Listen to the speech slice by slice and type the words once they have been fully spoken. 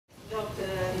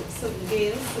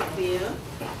Gale Sookdeo,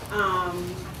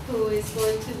 who is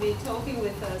going to be talking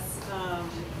with us,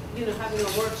 having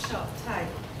a workshop type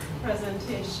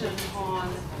presentation on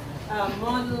a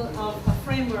model of a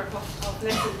framework of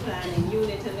lesson planning,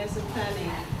 unit and lesson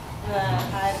planning.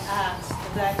 I've asked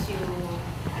that you,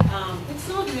 it's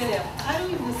not really, I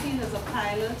don't even see it as a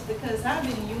pilot because I've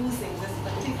been using this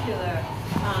particular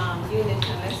unit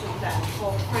and lesson plan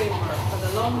or framework for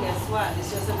the longest while.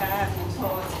 It's just that I haven't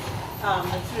taught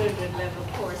the 300 level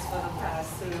course for the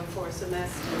past 3 or 4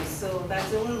 semesters. So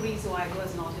that's the only reason why it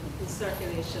was not in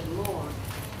circulation more.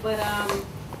 But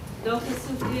Dr.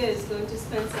 Sookdeo is going to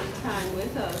spend some time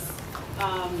with us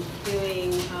doing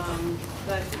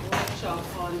that workshop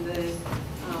on the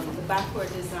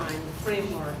backward design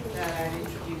framework that I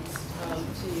introduced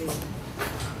to you.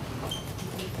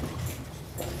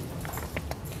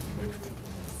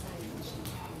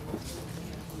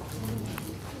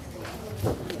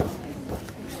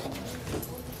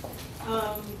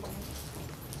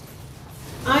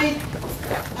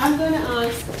 I'm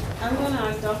going to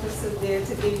ask Dr. Sookdeo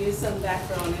to give you some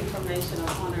background information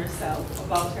on herself,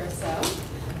 about herself.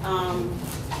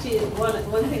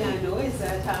 One thing I know is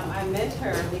that I met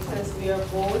her because we are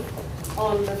both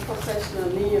on the professional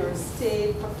New York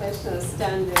State Professional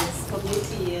Standards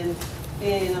Committee, and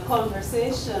in a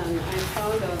conversation I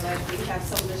found out that we have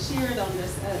some shared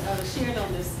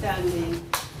understanding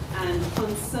and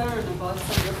concern about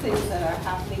some of the things that are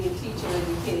happening in teacher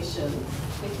education,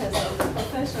 because of the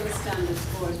Professional Standards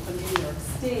Board for New York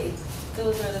State.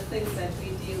 Those are the things that we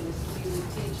deal with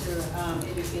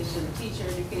teacher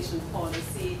education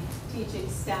policy, teaching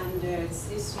standards,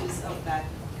 issues of that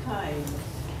kind.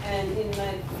 And in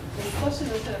my discussion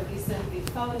with her recently,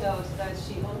 found out that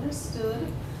she understood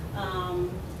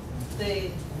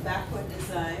the backward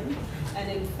design,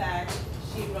 and in fact,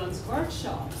 she runs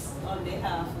workshops on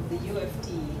behalf of the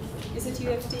UFT. Is it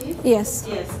UFT? Yes.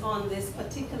 Yes, on this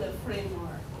particular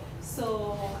framework.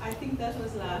 So I think that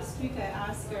was last week. I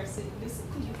asked her, I said, listen,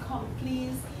 could you come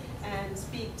please and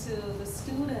speak to the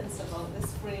students about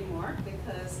this framework,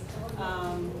 because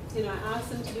I asked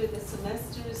them to do it. The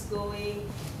semester is going.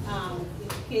 In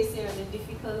case they're in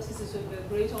difficulties, this would be a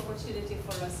great opportunity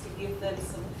for us to give them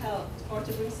some help or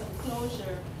to bring some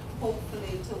closure,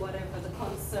 hopefully, to whatever the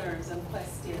concerns and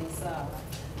questions are.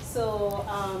 So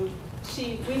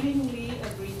she willingly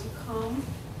agreed to come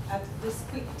at this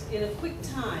in a quick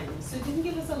time. So it didn't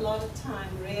give us a lot of time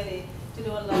really to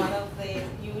do a lot of the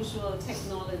usual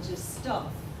technology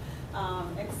stuff,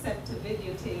 except to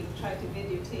try to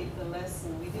videotape the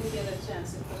lesson. We didn't get a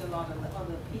chance to put a lot of the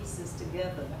other pieces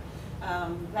together.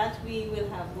 That we will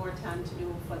have more time to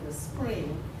do for the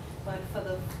spring. But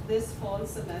for this fall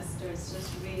semester, it's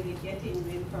just really getting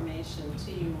the information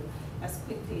to you as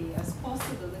quickly as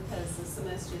possible, because the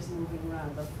semester is moving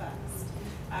rather fast.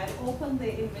 I opened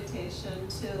the invitation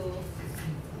to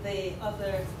the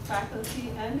other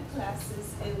faculty and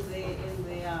classes in the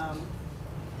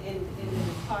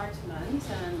department,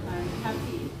 and I'm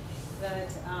happy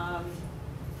that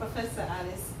Professor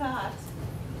Alice Scott,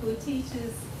 who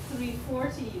teaches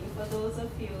 340, for those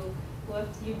of you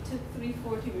you took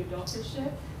 340 with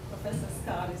doctorship, Professor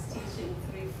Scott is teaching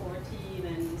 314,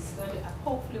 and he's going to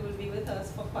hopefully will be with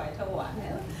us for quite a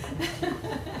while.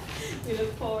 We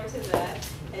look forward to that,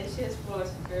 and she has brought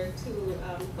her 2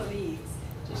 colleagues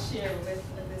to share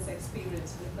this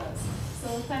experience with us. So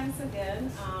thanks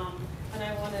again, and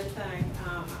I want to thank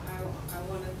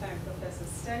Professor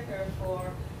Stecker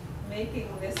for making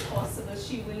this possible.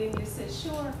 She willingly said,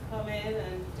 sure, come in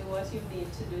and do what you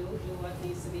need to do what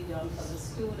needs to be done for the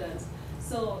students.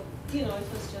 So, it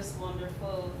was just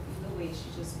wonderful the way she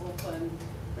just opened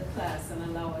the class and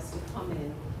allow us to come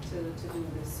in to do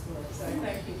this work. So I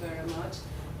thank you very much.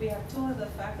 We have 2 other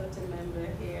faculty members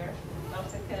here,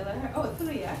 Dr. Kelleher,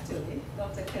 3 actually,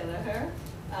 Dr. Kelleher.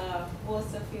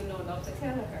 Most of you know Dr.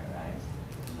 Kelleher, right?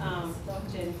 Dr.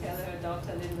 Jane Kelleher,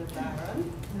 Dr. Linda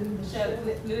Barron,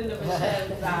 Linda Michelle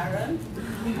Barron,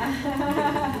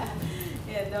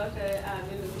 yeah, Dr.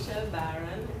 Linda Michelle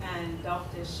Barron, and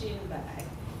Dr. Sheenbag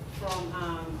from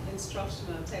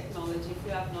Instructional Technology. If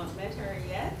you have not met her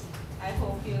yet, I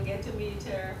hope you'll get to meet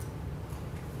her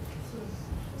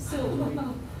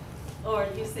soon. Or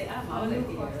you say, I'm out of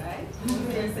here, right?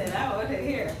 You say, I'm out of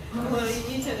here. Well, you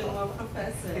meet her more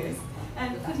professors.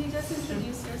 And could you just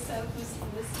introduce yourself,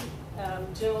 Ms.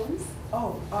 Jones?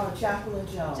 Jacqueline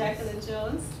Jones. Jacqueline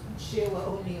Jones. Sheila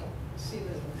O'Neill.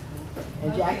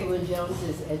 And Jacqueline Jones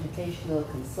is educational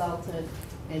consultant,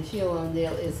 and Sheila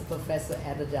O'Neill is a professor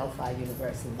at Adelphi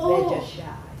University. They're just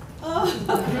shy. Oh,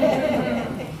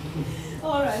 okay.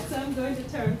 All right, so I'm going to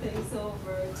turn things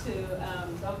over to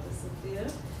Dr.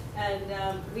 Sookdeo,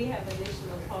 and we have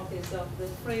additional copies of the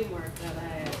framework that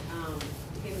I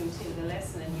given to you, the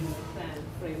lesson and unit plan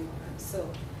framework. So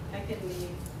I can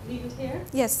leave it here?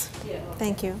 Yes. Yeah. Okay.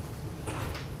 Thank you.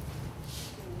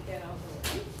 Get out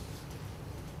of the way.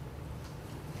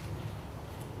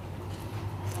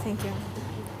 Thank you.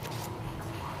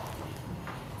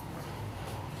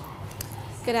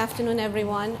 Good afternoon,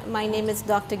 everyone. My name is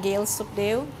Dr. Gale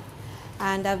Sookdeo,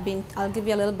 and I'll give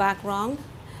you a little background.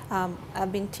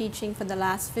 I've been teaching for the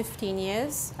last 15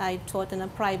 years. I taught in a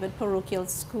private parochial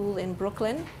school in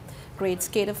Brooklyn, grades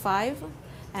K to 5,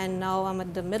 and now I'm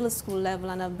at the middle school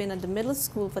level, and I've been at the middle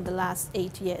school for the last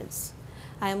 8 years.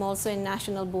 I am also a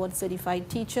National Board Certified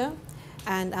teacher,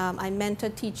 and I mentor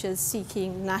teachers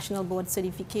seeking National Board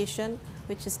Certification,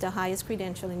 which is the highest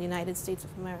credential in the United States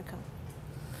of America.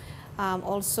 I'm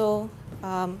also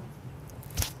a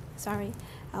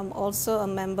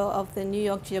member of the New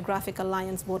York Geographic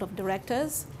Alliance Board of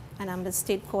Directors, and I'm the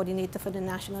state coordinator for the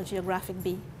National Geographic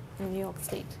Bee in New York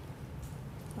State.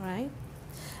 All right.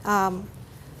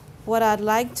 What I'd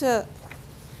like to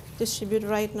distribute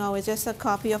right now is just a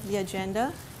copy of the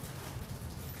agenda.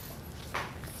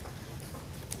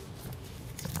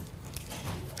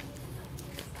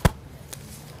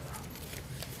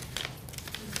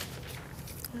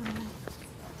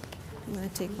 I'm going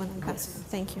to take one and pass it.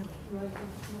 Thank you.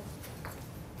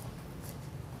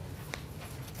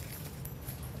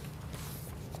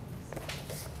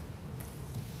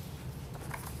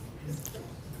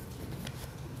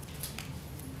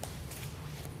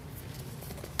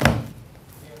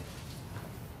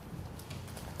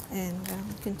 And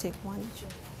you can take one each.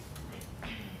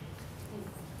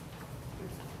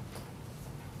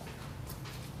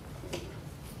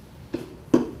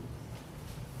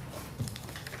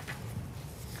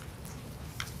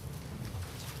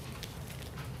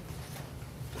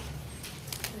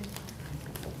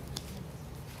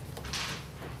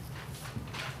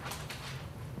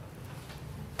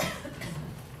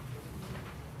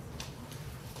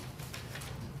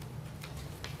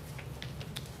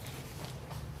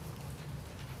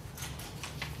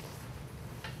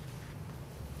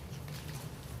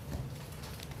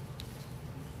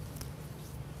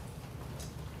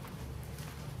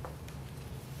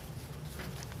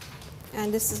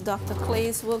 And this is Dr.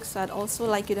 Clay's work, so I'd also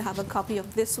like you to have a copy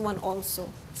of this one also.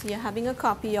 So you're having a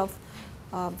copy of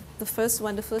the first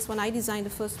one. The first one I designed, the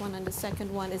first one, and the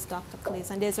second one is Dr. Clay's.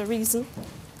 And there's a reason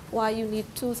why you need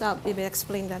two, so I'll maybe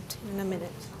explain that in a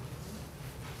minute.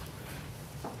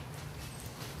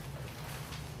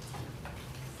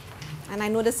 And I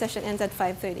know the session ends at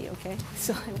 5:30, okay?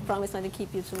 So I promise not to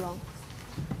keep you too long.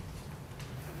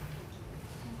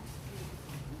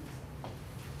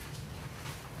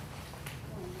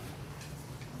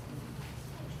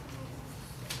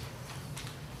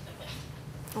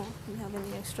 Oh, you have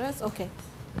any extras? Okay.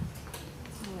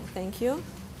 All right, thank you.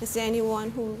 Is there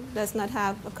anyone who does not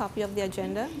have a copy of the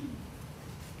agenda?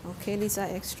 Okay, these are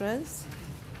extras.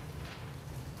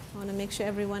 I want to make sure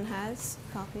everyone has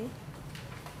a copy.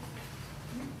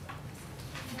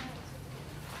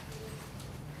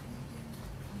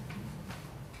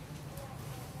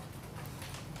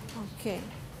 Okay.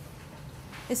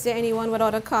 Is there anyone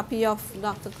without a copy of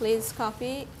Dr. Clay's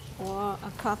copy or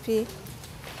a copy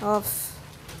of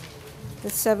the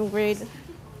 7th grade?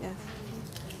 Yeah.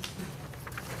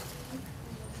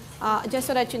 Just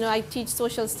so that you know, I teach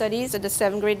social studies at the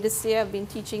 7th grade this year. I've been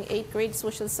teaching 8th grade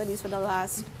social studies for the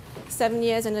last 7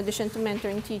 years, in addition to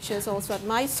mentoring teachers also at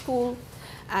my school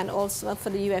and also for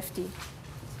the UFT.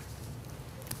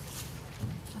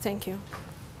 Thank you.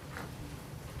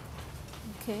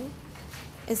 Okay.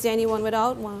 Is there anyone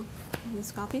without one of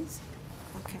these copies?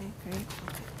 Okay, great.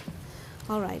 Okay.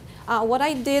 All right. What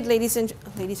I did, ladies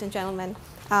and gentlemen,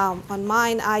 on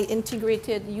mine, I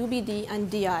integrated UBD and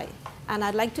DI. And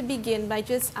I'd like to begin by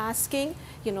just asking,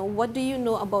 what do you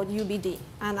know about UBD?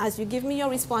 And as you give me your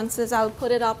responses, I'll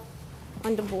put it up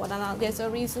on the board. And there's a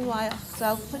reason why, so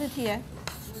I'll put it here.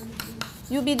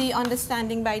 UBD,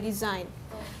 Understanding by Design.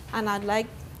 And I'd like,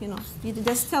 you to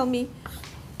just tell me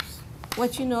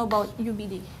what you know about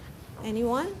UBD.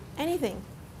 Anyone? Anything?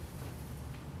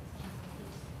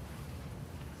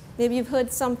 Maybe you've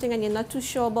heard something and you're not too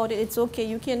sure about it. It's okay.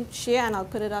 You can share, and I'll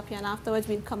put it up here. And afterwards,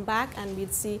 we'll come back and we'll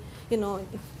see,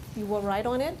 if you were right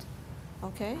on it.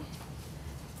 Okay.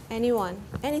 Anyone?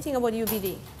 Anything about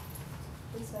UBD?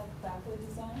 Is that backward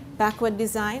design? Backward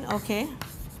design. Okay.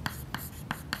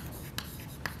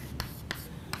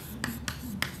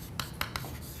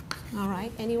 All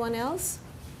right. Anyone else?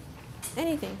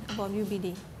 Anything about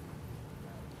UBD?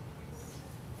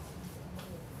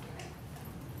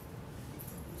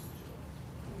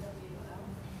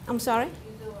 I'm sorry?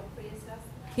 You do a pre-assessment?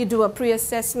 You do a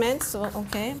pre-assessment, so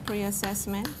okay,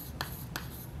 pre-assessment.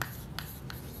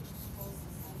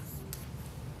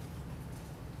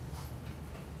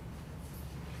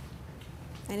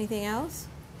 Anything else?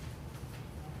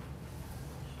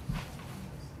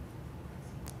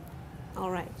 All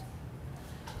right.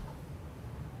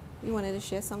 You wanted to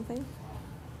share something?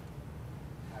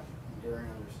 Have enduring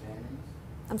understandings.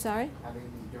 I'm sorry? Having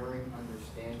enduring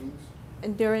understandings.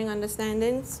 Enduring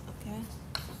understandings. Okay.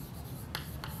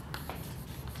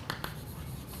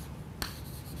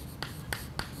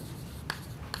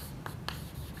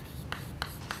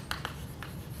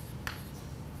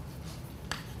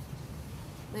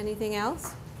 Anything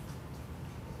else?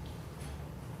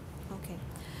 Okay.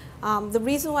 The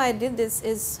reason why I did this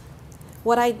is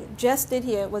what I just did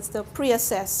here was the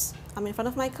pre-assess. I'm in front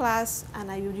of my class and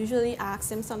I would usually ask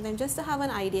them something just to have an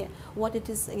idea what it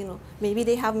is, you know, maybe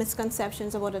they have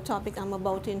misconceptions about the topic I'm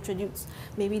about to introduce.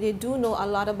 Maybe they do know a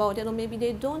lot about it or maybe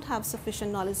they don't have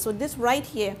sufficient knowledge. So this right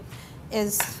here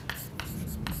is,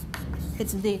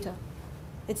 it's data.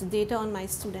 It's data on my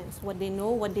students, what they know,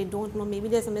 what they don't know. Maybe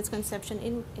there's a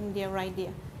misconception in there right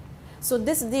there. So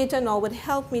this data now would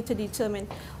help me to determine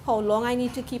how long I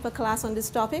need to keep a class on this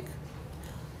topic,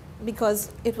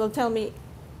 because it will tell me,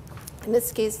 in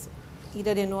this case,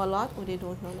 either they know a lot or they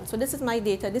don't know a lot. So this is my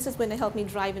data. This is going to help me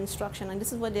drive instruction, and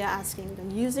this is what they're asking.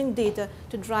 They're using data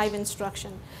to drive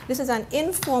instruction. This is an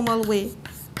informal way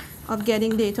of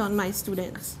getting data on my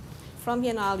students. From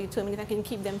here now, I'll determine if I can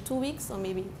keep them 2 weeks or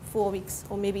maybe 4 weeks,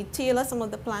 or maybe tailor some of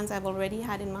the plans I've already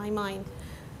had in my mind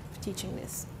for teaching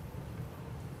this.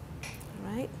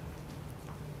 All right?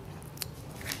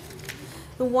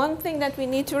 The one thing that we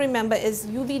need to remember is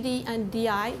UBD and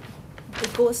DI,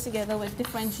 it goes together with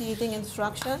differentiating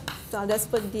instruction. So I'll just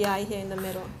put DI here in the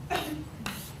middle. All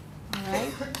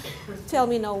right? Tell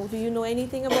me now, do you know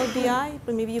anything about DI?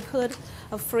 Or maybe you've heard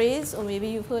a phrase, or maybe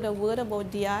you've heard a word about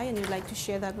DI and you'd like to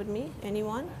share that with me.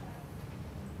 Anyone?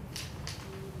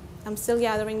 I'm still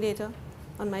gathering data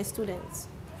on my students.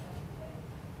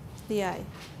 DI. I know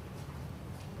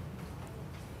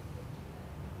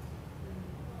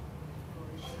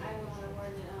the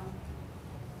word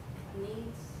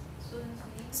needs, students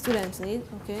needs. Students need,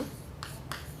 okay.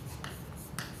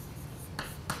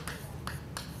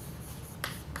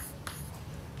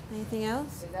 Anything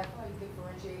else? Is that how you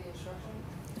differentiate instruction?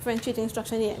 Differentiating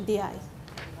instruction, yeah, DI.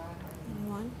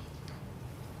 Anyone?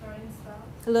 Learning style.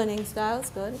 Learning styles,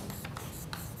 good.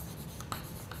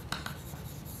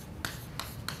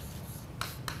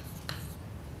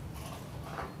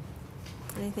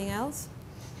 Anything else?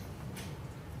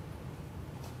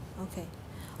 Okay.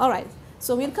 All right.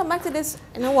 So we'll come back to this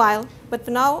in a while, but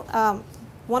for now,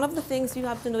 one of the things you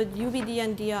have to know with UBD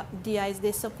and DI is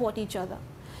they support each other.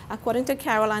 According to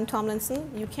Carol Ann Tomlinson,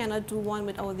 you cannot do one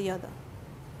without the other.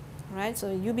 Right? So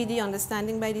UBD,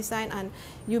 understanding by design, and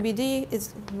UBD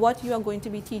is what you are going to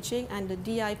be teaching, and the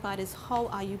DI part is how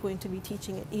are you going to be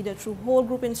teaching it, either through whole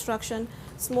group instruction,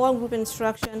 small group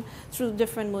instruction, through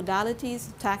different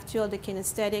modalities, tactile, the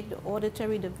kinesthetic, the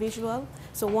auditory, the visual.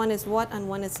 So one is what and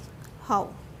one is how.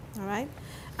 All right?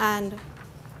 And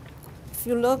if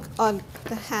you look on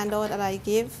the handout that I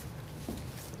gave,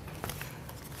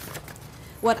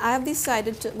 what I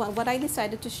decided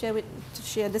to share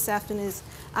this afternoon is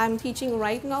I'm teaching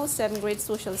right now 7th grade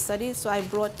social studies, so I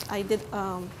did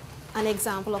an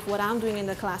example of what I'm doing in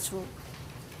the classroom.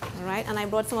 All right, and I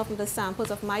brought some of the samples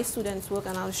of my students' work,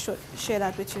 and I'll share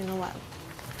that with you in a while.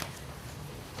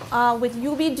 With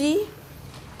UBD,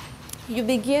 you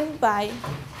begin by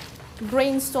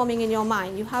brainstorming in your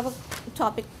mind. You have a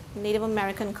topic, Native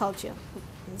American culture,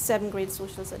 in 7th grade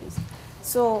social studies.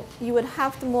 So you would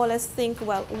have to more or less think,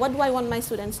 well, what do I want my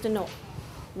students to know?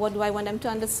 What do I want them to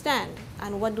understand?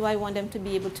 And what do I want them to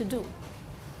be able to do?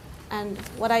 And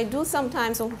what I do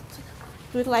sometimes, I'll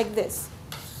do it like this.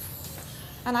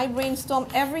 And I brainstorm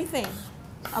everything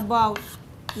about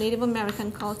Native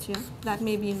American culture that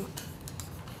may be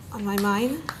on my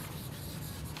mind.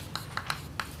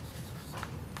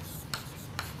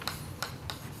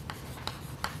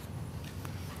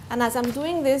 And as I'm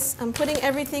doing this, I'm putting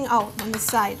everything out on the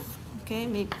side.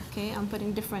 Okay, I'm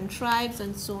putting different tribes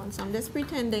and so on. So I'm just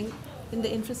pretending, in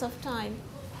the interest of time,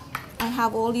 I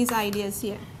have all these ideas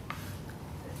here.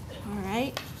 All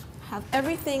right, I have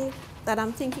everything that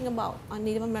I'm thinking about on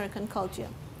Native American culture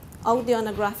out there on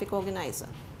a graphic organizer.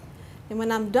 And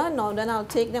when I'm done now, then I'll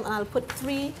take them and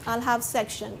I'll have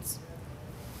sections.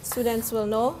 Students will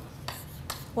know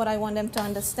what I want them to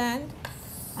understand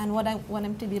and what I want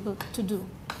them to be able to do.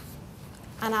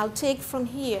 And I'll take from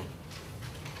here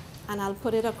and I'll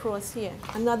put it across here,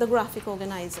 another graphic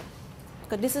organizer.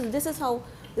 Because this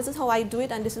is how I do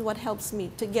it, and this is what helps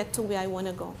me to get to where I want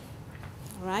to go.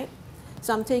 All right?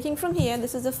 So I'm taking from here,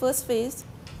 this is the first phase,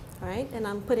 all right? And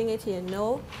I'm putting it here,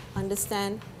 know,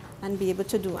 understand, and be able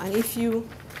to do. And if you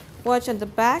watch at the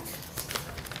back,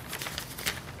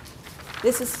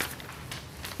 this is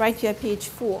right here, page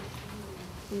 4.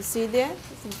 You see there?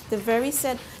 The very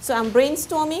set. So I'm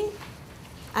brainstorming,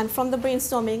 and from the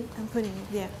brainstorming, I'm putting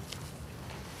it there.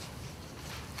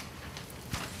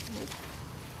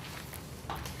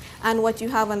 And what you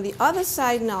have on the other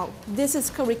side now, this is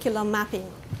curriculum mapping.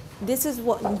 This is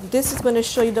going to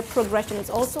show you the progression. It's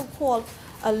also called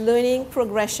a learning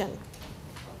progression.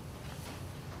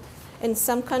 In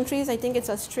some countries, I think it's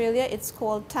Australia, it's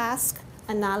called task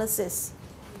analysis.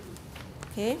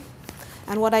 Okay?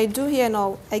 And what I do here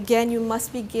now, again, you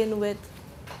must begin with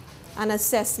an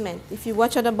assessment. If you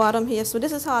watch at the bottom here, so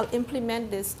this is how I'll implement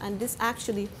this, and this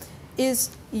actually is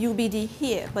UBD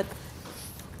here, but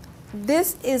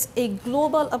this is a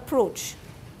global approach.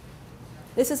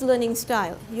 This is learning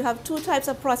style. You have two types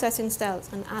of processing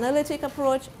styles, an analytic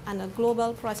approach and a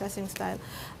global processing style.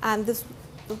 And this,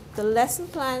 the lesson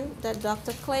plan that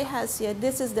Dr. Clay has here,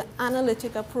 this is the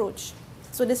analytic approach.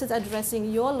 So this is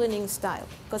addressing your learning style.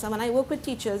 Because when I work with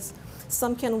teachers,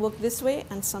 some can work this way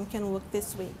and some can work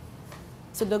this way.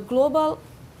 So the global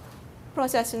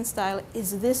processing style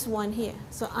is this one here.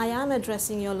 So I am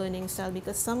addressing your learning style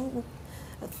because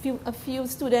a few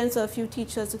students or a few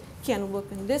teachers can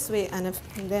work in this way, and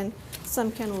then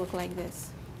some can work like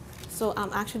this. So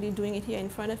I'm actually doing it here in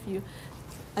front of you,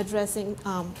 addressing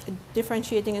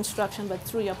differentiating instruction, but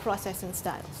through your processing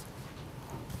styles.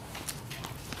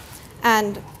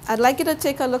 And I'd like you to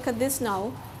take a look at this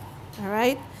now, all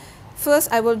right?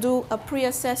 First, I will do a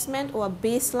pre-assessment or a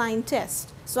baseline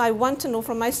test. So I want to know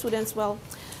from my students, well,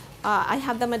 I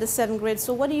have them at the 7th grade,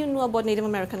 so what do you know about Native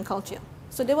American culture?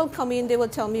 So they will come in, they will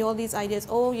tell me all these ideas.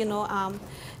 Oh, you know,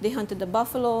 they hunted the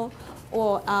buffalo,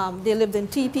 or they lived in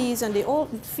teepees, and they all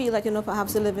feel like, you know,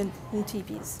 perhaps they live in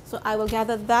teepees. So I will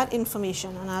gather that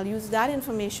information, and I'll use that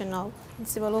information now and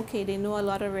say, well, okay, they know a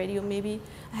lot already, or maybe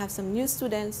I have some new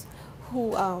students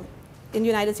who in the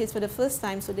United States for the first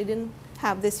time, so they didn't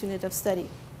have this unit of study.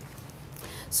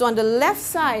 So on the left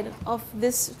side of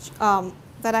this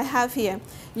that I have here,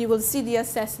 you will see the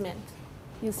assessment.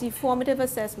 You see formative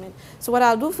assessment. So what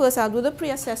I'll do first, I'll do the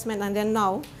pre-assessment, and then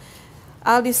now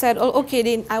I'll decide, oh, okay,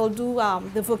 then I will do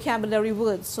the vocabulary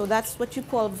words. So that's what you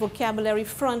call vocabulary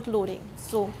front loading.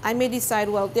 So I may decide,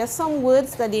 well, there are some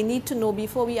words that they need to know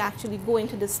before we actually go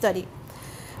into the study.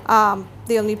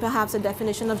 They'll need perhaps a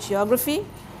definition of geography.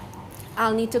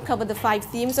 I'll need to cover the 5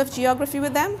 themes of geography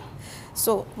with them.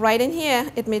 So right in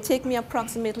here, it may take me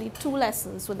approximately 2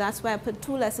 lessons. So that's why I put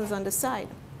 2 lessons on the side.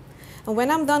 And when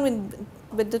I'm done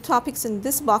with the topics in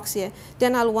this box here,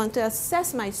 then I'll want to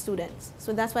assess my students.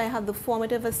 So that's why I have the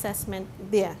formative assessment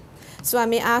there. So I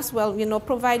may ask, well, you know,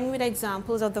 provide me with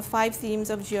examples of the 5 themes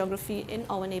of geography in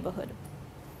our neighborhood.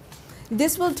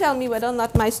 This will tell me whether or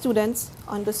not my students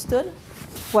understood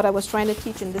what I was trying to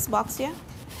teach in this box here.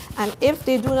 And if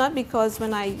they do not, because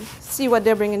when I see what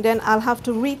they're bringing, then I'll have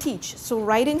to reteach. So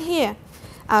right in here,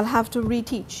 I'll have to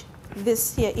reteach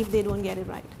this here if they don't get it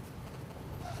right.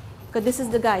 Because this is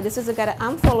the guide. This is the guide that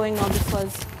I'm following now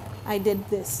because I did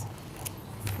this.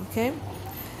 Okay?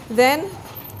 Then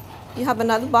you have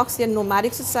another box here,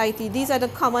 nomadic society. These are the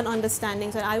common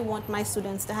understandings that I want my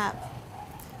students to have.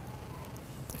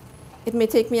 It may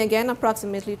take me again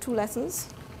approximately 2 lessons.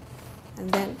 And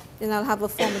then I'll have a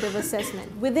formative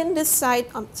assessment. Within this side,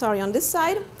 on this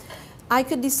side, I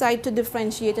could decide to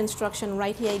differentiate instruction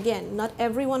right here again. Not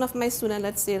every one of my students,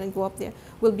 let's say, and go up there,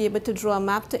 will be able to draw a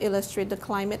map to illustrate the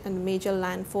climate and major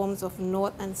landforms of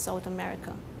North and South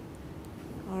America.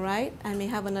 All right? I may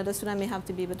have another student, I may have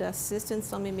to be able to assist in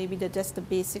some, maybe just the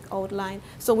basic outline.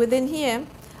 So within here,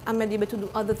 I'm going to be able to do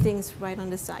other things right on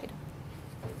the side.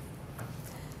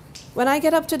 When I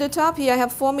get up to the top here, I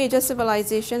have 4 major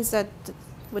civilizations that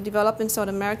were developed in South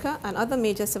America and other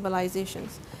major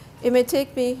civilizations. It may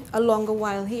take me a longer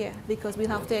while here because we'll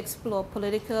have to explore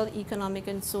political, economic,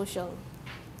 and social.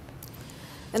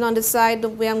 And on the side, the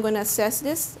way I'm going to assess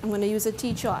this, I'm going to use a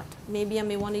T-chart. Maybe I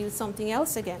may want to use something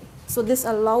else again. So this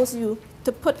allows you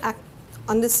to put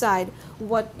on the side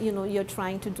what you're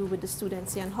trying to do with the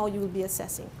students here and how you will be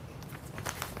assessing.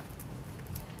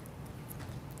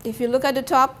 If you look at the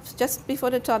top, just before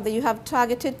the top, that you have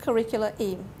targeted curricular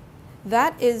aim.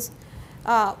 That is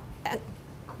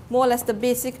more or less the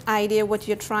basic idea what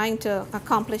you're trying to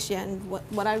accomplish here. And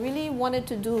what I really wanted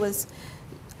to do was,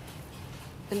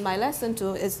 in my lesson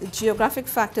 2, is geographic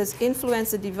factors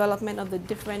influence the development of the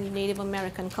different Native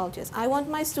American cultures. I want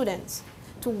my students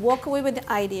to walk away with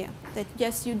the idea that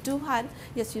yes,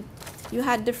 you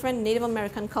had different Native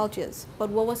American cultures, but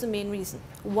what was the main reason?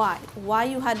 Why? Why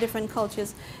you had different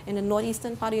cultures in the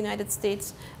northeastern part of the United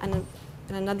States and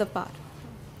in another part?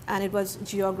 And it was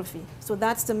geography. So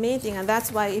that's the main thing, and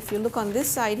that's why if you look on this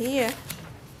side here,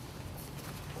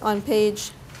 on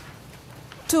page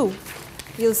 2,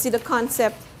 you'll see the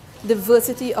concept,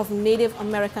 diversity of Native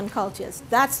American cultures.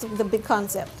 That's the big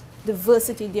concept,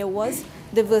 diversity. There was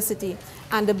diversity.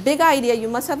 And the big idea, you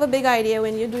must have a big idea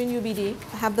when you're doing UBD,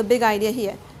 have the big idea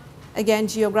here. Again,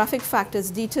 geographic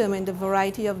factors determine the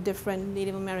variety of different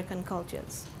Native American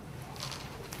cultures.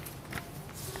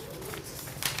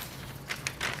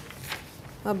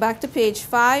 Now back to page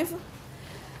 5.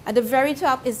 At the very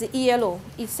top is the ELO,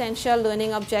 Essential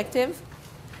Learning Objective.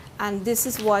 And this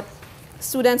is what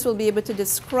students will be able to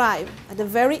describe. At the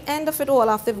very end of it all,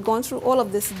 after they've gone through all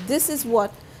of this, this is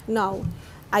what now.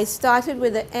 I started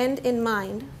with the end in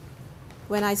mind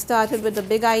when I started with the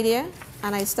big idea,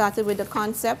 and I started with the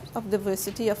concept of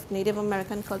diversity of Native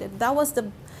American culture. That was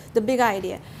the big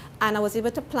idea. And I was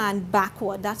able to plan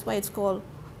backward. That's why it's called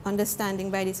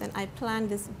understanding by design. I planned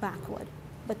this backward.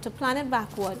 But to plan it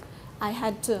backward, I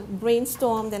had to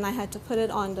brainstorm, then I had to put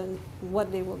it on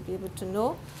what they will be able to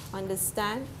know,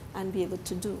 understand, and be able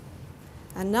to do.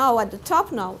 And now at the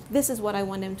top now, this is what I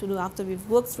want them to do after we've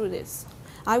worked through this.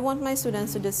 I want my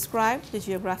students to describe the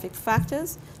geographic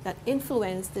factors that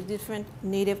influence the different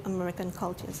Native American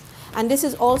cultures. And this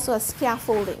is also a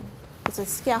scaffolding. It's a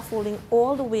scaffolding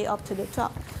all the way up to the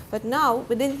top. But now,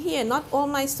 within here, not all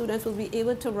my students will be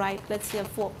able to write, let's say, a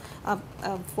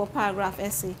four-paragraph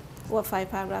essay or a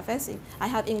 5-paragraph essay. I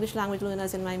have English language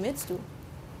learners in my midst too.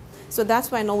 So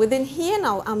that's why now, within here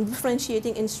now, I'm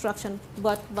differentiating instruction,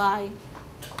 but by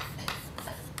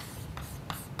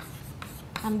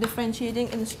I'm differentiating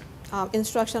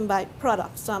instruction by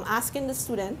product. So I'm asking the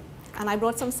student, and I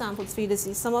brought some samples for you to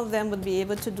see. Some of them would be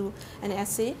able to do an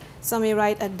essay. Some may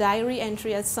write a diary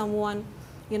entry as someone,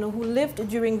 who lived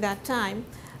during that time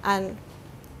and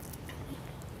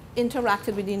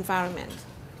interacted with the environment.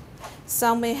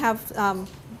 Some may have,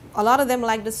 a lot of them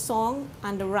like the song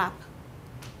and the rap.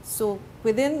 So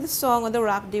within the song or the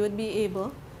rap, they would be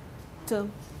able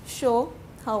to show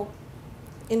how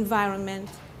environment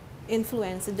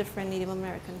influence a different Native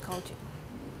American culture.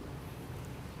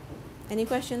 Any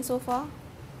questions so far?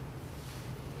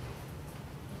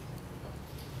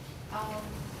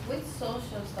 With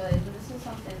social studies, this is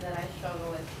something that I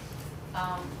struggle with.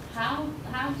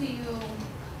 How do you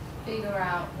figure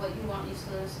out what you want your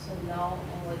students to know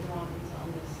and what you want them to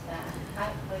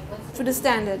understand? Through the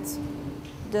standards,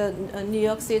 the New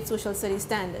York State Social Studies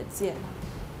standards, yeah.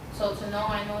 So to know,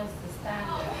 I know it's the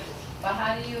standard, but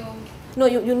how do you? No,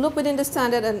 you look within the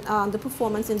standard and the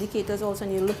performance indicators also,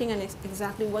 and you're looking at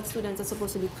exactly what students are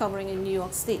supposed to be covering in New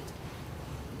York State.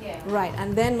 Yeah. Right,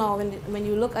 and then now when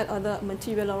you look at other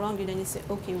material around you, then you say,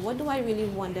 okay, what do I really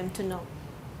want them to know?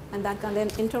 And that can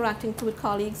then interacting with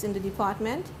colleagues in the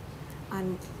department,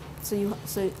 and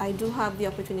so I do have the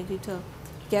opportunity to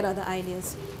get other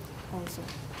ideas also.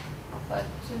 But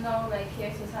to know, like,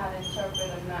 here's just how to interpret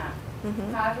a map.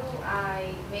 Mm-hmm. How do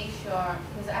I make sure,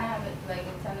 because I have like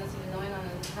a tendency of knowing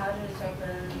how to interpret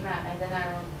a map, and then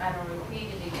I don't repeat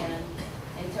it again,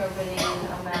 interpreting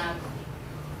a map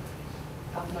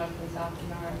of North and South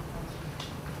America.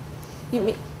 You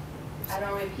mean? I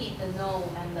don't repeat the know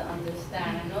and the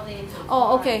understand. I know the intertwine.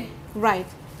 Oh, okay, right.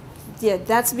 Yeah,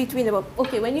 that's between the,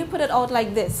 okay, when you put it out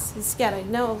like this, it's scattered.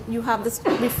 Now you have this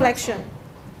reflection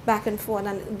back and forth,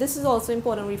 and this is also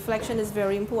important. Reflection is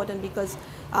very important because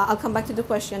I'll come back to the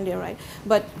question there, right?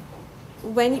 But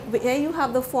where you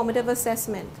have the formative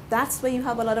assessment, that's where you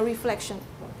have a lot of reflection,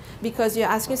 because you're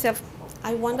asking yourself,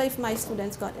 I wonder if my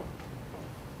students got it.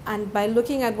 And by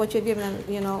looking at what you're given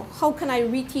them, how can I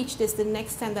reteach this the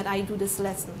next time that I do this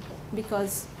lesson?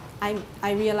 Because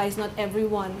I realize not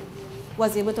everyone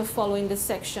was able to follow in this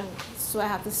section. So I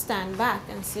have to stand back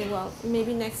and say, well,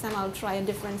 maybe next time I'll try a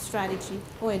different strategy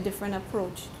or a different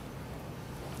approach.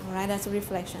 All right, that's a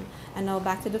reflection. And now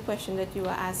back to the question that you were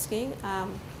asking.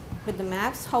 With the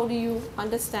maps, how do you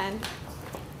understand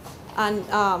and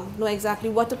know exactly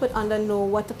what to put under know,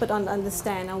 what to put under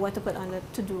understand, and what to put under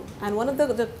to do? And one of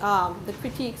the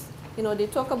critiques, they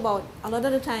talk about, a lot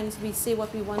of the times we say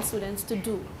what we want students to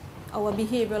do. Our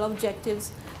behavioral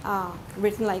objectives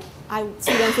written like,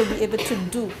 students will be able to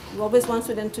do. We always want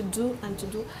students to do and to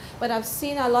do. But I've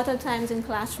seen a lot of times in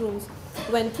classrooms,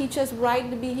 when teachers write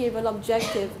the behavioral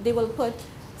objective, they will put,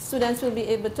 students will be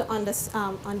able to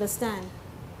understand.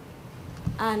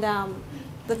 And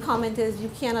the comment is,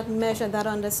 you cannot measure that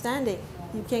understanding.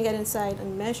 You can't get inside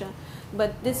and measure.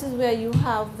 But this is where you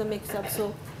have the mix-up.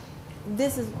 So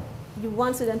this is, you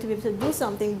want them to be able to do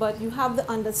something, but you have the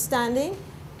understanding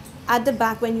at the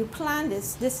back when you plan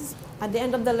this. This is at the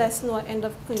end of the lesson or end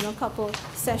of couple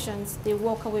sessions, they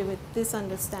walk away with this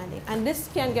understanding. And this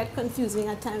can get confusing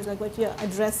at times, like what you're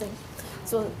addressing.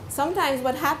 So sometimes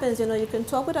what happens, you can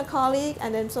talk with a colleague,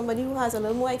 and then somebody who has a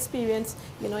little more experience,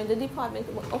 in the department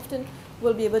often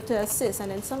will be able to assist.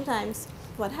 And then sometimes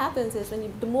what happens is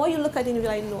the more you look at it, you're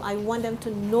like, no, I want them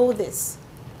to know this,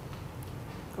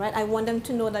 right? I want them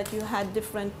to know that you had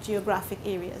different geographic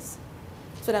areas,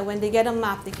 so that when they get a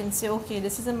map, they can say, okay,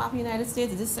 this is a map of the United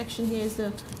States. This section here is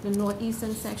the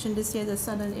northeastern section. This here is the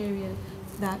southern area.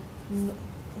 That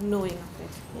knowing of it.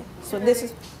 Yeah. So this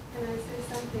is. Can I say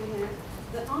something here?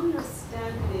 The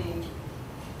understanding,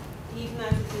 even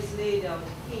as it is laid out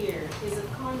here, is a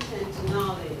content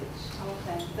knowledge.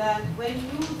 Okay. That when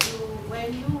you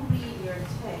read your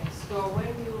text, or when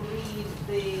you read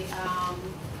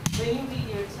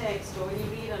your text, or when you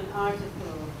read an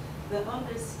article, the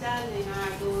understanding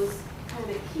are those kind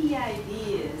of key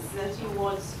ideas that you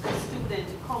want the student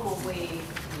to come away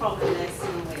from the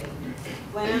lesson with.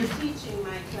 When I'm teaching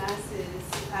my classes,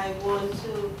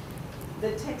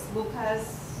 the textbook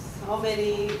has how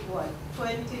many,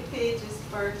 20 pages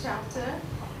per chapter,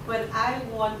 but I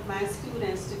want my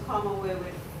students to come away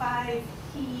with 5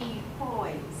 key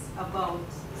points about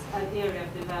an area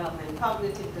of development,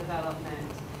 cognitive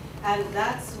development. And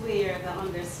that's where the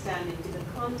understanding,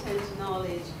 the content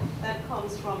knowledge, that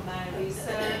comes from my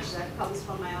research, that comes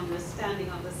from my understanding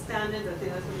of the standards, I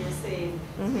think that's what you're saying,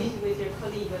 speaking with your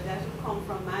colleague, but that will come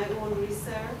from my own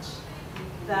research.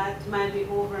 That might be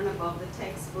over and above the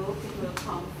textbook. It will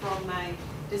come from my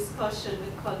discussion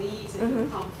with colleagues. It will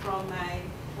come from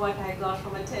what I got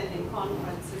from attending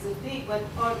conferences.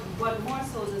 But more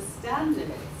so the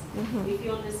standards. If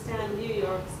you understand New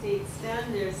York State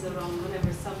standards around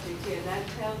whatever subject here, that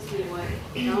tells me what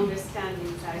the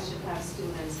understandings I should have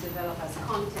students develop as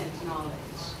content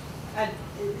knowledge.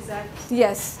 Is that?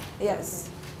 Yes, yes.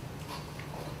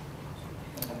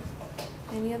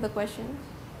 Any other questions?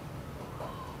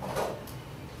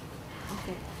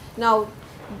 Okay. Now,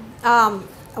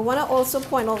 I want to also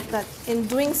point out that in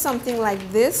doing something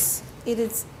like this, it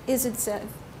is itself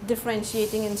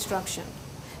differentiating instruction.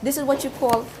 This is what you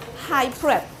call high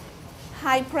prep.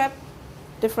 High prep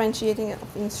differentiating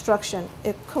of instruction,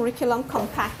 a curriculum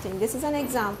compacting. This is an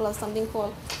example of something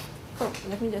called,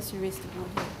 let me just erase the board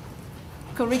here.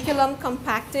 Curriculum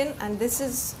compacting, and this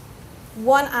is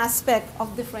one aspect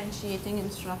of differentiating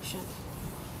instruction.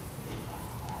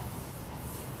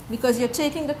 Because you're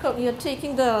taking the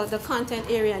content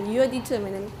area and you're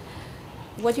determining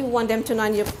what you want them to know,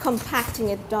 and you're compacting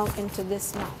it down into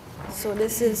this map. So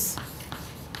this is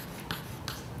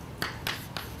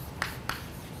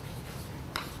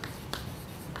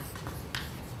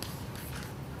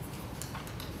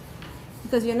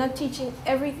because you're not teaching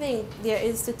everything there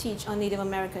is to teach on Native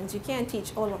Americans. You can't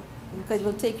teach all of them because it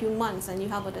will take you months, and you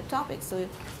have other topics, so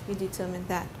you determine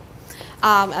that.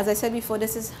 As I said before,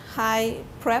 this is high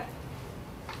prep,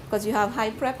 because you have high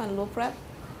prep and low prep,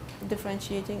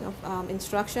 differentiating of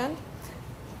instruction.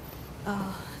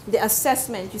 The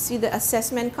assessment, you see the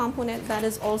assessment component, that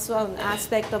is also an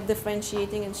aspect of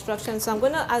differentiating instruction. So I'm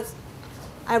going to, as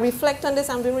I reflect on this,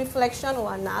 I'm doing reflection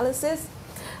or analysis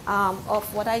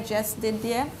of what I just did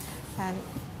there. And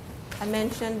I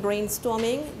mentioned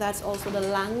brainstorming, that's also the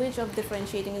language of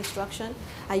differentiating instruction.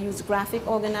 I use graphic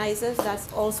organizers,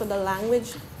 that's also the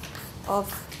language of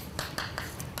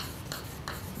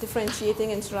differentiating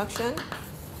instruction.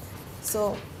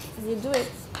 So when you do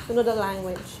it, you know the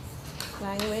language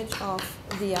of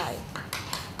DI.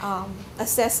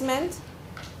 Assessment,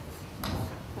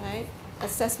 right?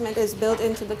 Assessment is built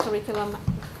into the curriculum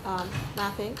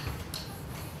mapping.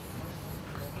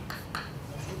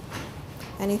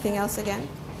 Anything else again?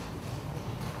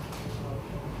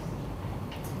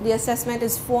 The assessment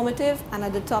is formative, and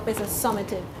at the top is a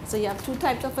summative. So you have two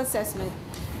types of assessment.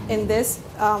 In this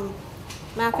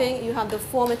mapping, you have the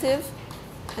formative,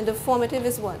 and the formative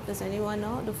is what? Does anyone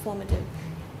know the formative?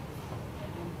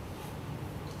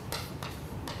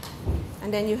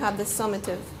 And then you have the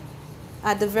summative.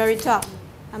 At the very top,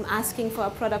 I'm asking for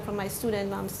a product from my student,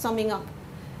 and I'm summing up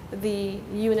the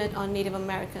unit on Native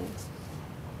Americans.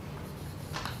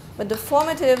 But the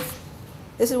formative,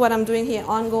 this is what I'm doing here,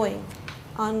 ongoing.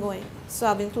 So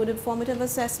I've included formative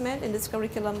assessment in this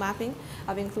curriculum mapping.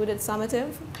 I've included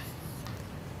summative.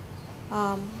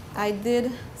 I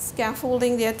did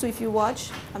scaffolding there too, if you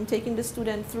watch. I'm taking the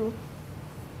student through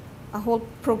a whole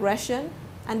progression.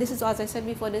 And this is, as I said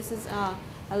before, this is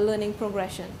a learning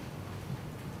progression.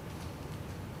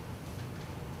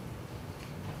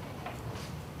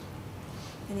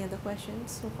 Any other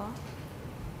questions so far?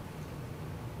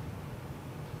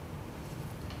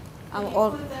 Can you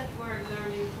All put that word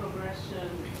learning progression?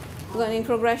 learning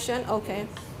progression. Okay,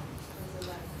 As a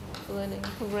like- learning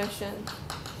progression.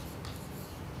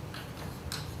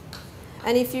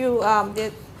 And if you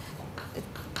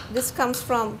this comes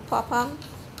from Papa.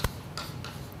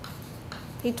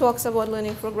 He talks about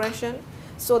learning progression.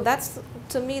 So that's,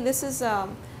 to me, this is a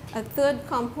third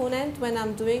component when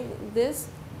I'm doing this,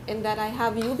 in that I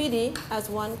have UBD as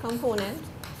one component.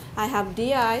 I have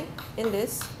DI in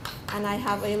this, and I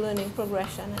have a learning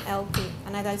progression, an LP.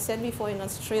 And as I said before, in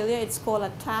Australia, it's called a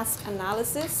task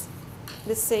analysis.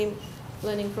 The same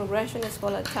learning progression is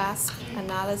called a task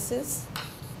analysis.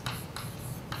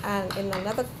 And in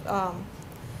another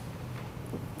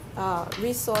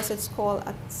resource, it's called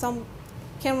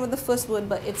can't remember the first word,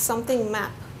 but it's something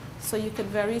map. So you could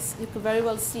very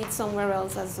well see it somewhere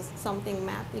else as something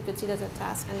map. You could see it as a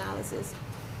task analysis.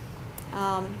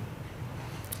 Yes.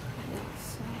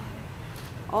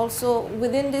 Also,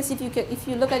 within this, if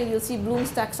you look at it, you'll see Bloom's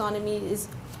taxonomy is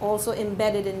also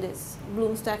embedded in this.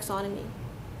 Bloom's taxonomy.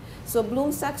 So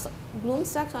Bloom's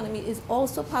taxonomy is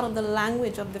also part of the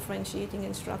language of differentiating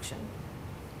instruction.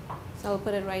 So I'll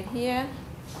put it right here.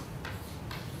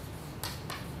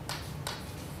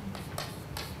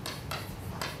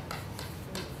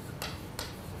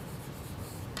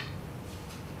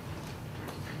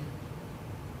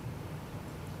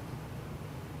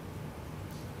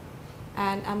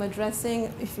 And I'm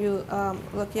addressing, if you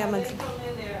look here, Are they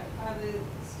familiar, are the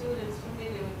students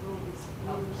familiar with Bloom's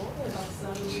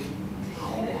taxonomy?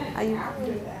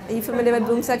 are you familiar with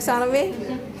Bloom's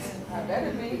taxonomy? I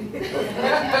better be.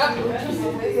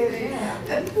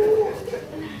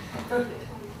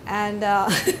 And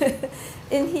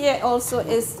in here also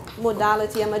is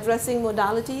modality. I'm addressing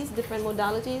modalities, different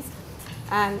modalities.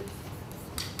 And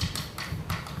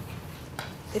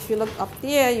if you look up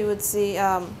here, you would see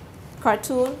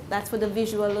cartoon, that's for the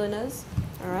visual learners,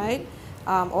 all right?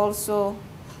 Also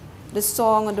the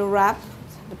song or the rap,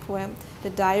 the poem, the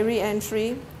diary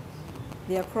entry,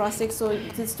 the acrostic. So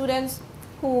the students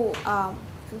who,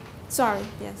 sorry,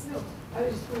 yes. No, I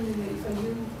was just wondering, are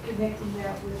you connecting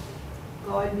that with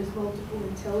Gardner's multiple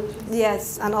intelligence?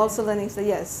 Yes, and also learning, so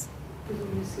yes. Because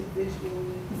when you say visual.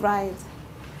 Right.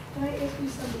 Can I ask you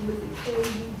something with the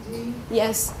KUD?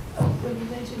 Yes. When you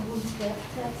mentioned Bloom's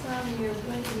taxonomy, I was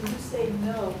wondering, when you say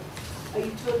no, are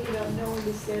you talking about no in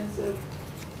the sense of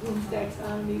Bloom's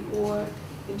taxonomy, or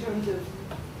in terms of,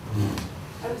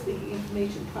 I was thinking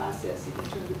information processing, in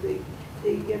terms of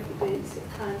they get the basic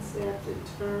concept and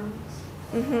terms.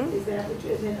 Mm-hmm. Is that what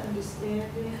you're, and then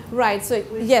understanding? Right, so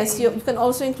Which yes, you means- can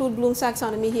also include Bloom's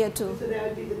taxonomy here too. So that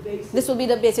would be the basic. This will be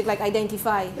the basic, like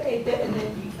identify. And then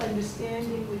the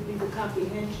understanding would be the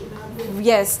comprehension of it.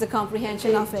 Yes, the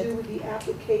comprehension of They it. do the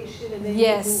application and then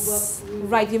Yes, you move up through.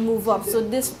 right, you move up. to So the-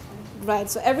 this, right,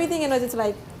 so everything, it's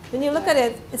like, when you look at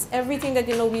it, it's everything that,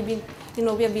 we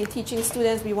have been teaching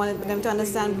students. We wanted them to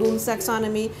understand Bloom's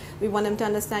taxonomy. We want them to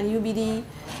understand UBD,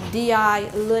 DI,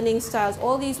 learning styles,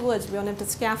 all these words. We want them to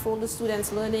scaffold the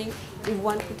students' learning. We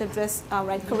want to address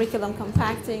curriculum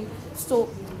compacting. So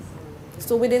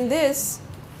within this,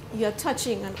 you're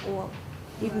touching on all,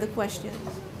 even the questions.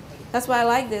 That's why I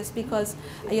like this, because,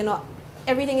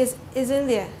 everything is in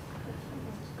there.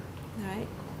 All right?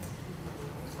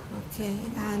 Okay,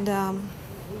 and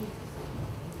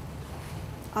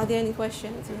are there any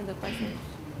questions? Any other questions?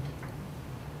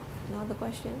 No other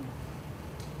question?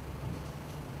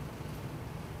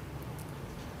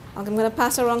 Okay, I'm going to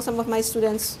pass around some of my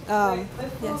students. Right,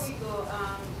 before Yes. we go,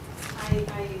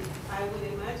 I would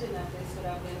imagine that this would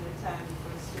have been the time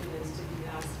for students to be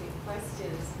asking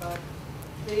questions, but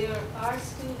there are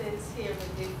students here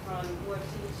with who are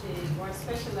teaching, who are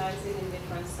specializing in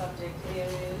different subject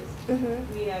areas.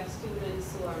 Mm-hmm. We have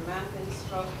students who are math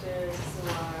instructors, who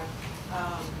are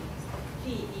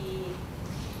PE.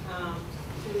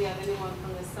 Do we have anyone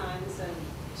from the science and,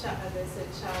 as I said,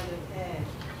 child ed?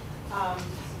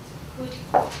 Could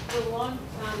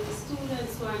the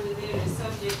students who are in the various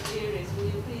subject areas, will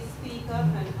you please speak up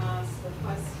and ask a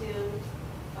question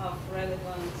of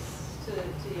relevance to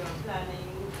your planning?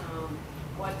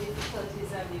 What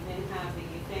difficulties have you been having,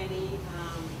 if any,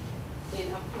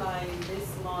 in applying this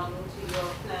model to your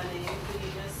planning? Could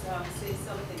you just say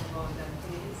something about that,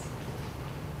 please?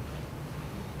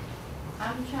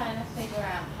 I'm trying to figure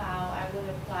out how I would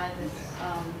apply this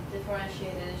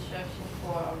differentiated instruction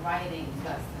for a writing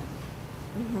lesson.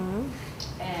 Mm-hmm.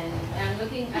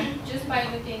 And just by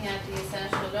looking at the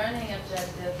essential learning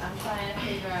objective, I'm trying to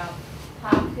figure out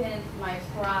how can my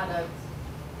product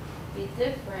be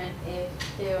different if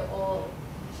they're all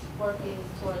working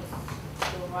towards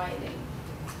the writing.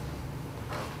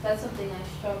 That's something I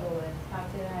struggle with. How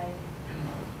could I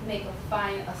make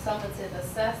a summative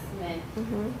assessment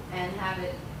and have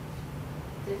it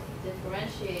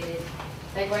differentiated?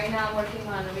 Like right now, I'm working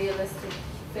on a realistic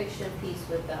fiction piece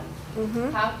with them.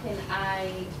 How can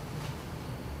I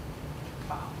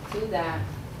do that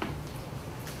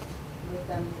with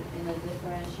them in a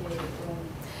differentiated way?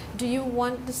 Do you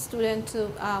want the student to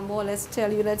more or less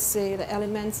tell you, let's say, the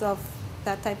elements of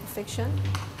that type of fiction?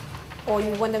 Or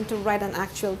you want them to write an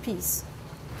actual piece?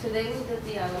 Today we did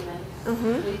the elements.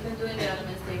 We've been doing the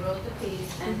elements. They wrote the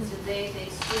piece, and today they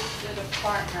switched to the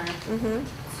partner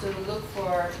to look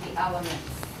for the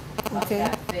elements of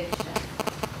that fiction.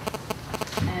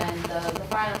 And the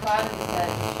final product is that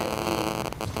it should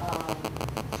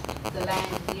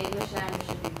be the English language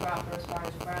should be proper as far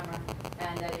as grammar,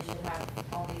 and that it should have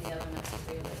only the elements of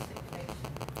realistic fiction.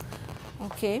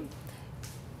 Okay.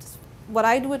 What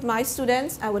I do with my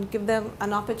students, I would give them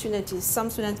an opportunity. Some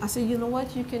students, I say, you know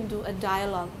what, you can do a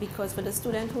dialogue, because for the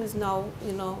student who is now,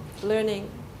 learning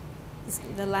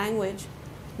the language,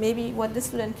 maybe what the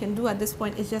student can do at this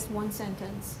point is just one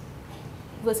sentence,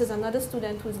 versus another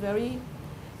student who's very,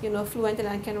 fluent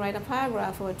and can write a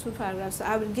paragraph or 2 paragraphs. So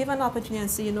I would give an opportunity and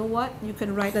say, you know what, you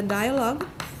can write a dialogue,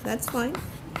 that's fine.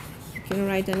 You can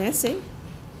write an essay,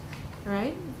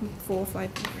 right? 4 or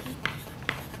 5 paragraphs.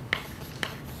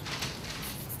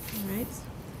 Right.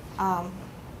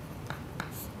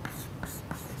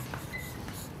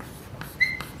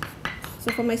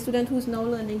 So for my student who's now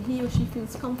learning, he or she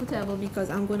feels comfortable because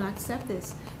I'm going to accept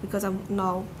this, because I'm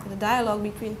now in a dialogue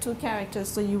between 2 characters,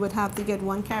 so you would have to get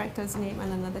one character's name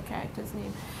and another character's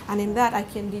name. And in that, I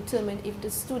can determine if the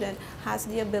student has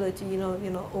the ability,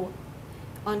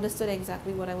 understood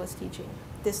exactly what I was teaching.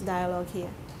 This dialogue here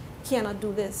cannot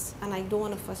do this, and I don't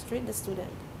want to frustrate the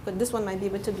student. But this one might be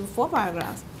able to do 4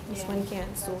 paragraphs. This one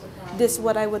can. So this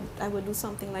what I would do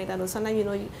something like that. Or sometimes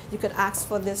you could ask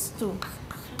for this too.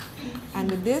 And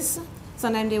with this,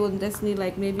 sometimes they will just need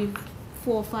like maybe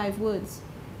 4 or 5 words.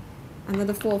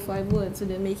 Another 4 or 5 words. So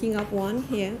they're making up one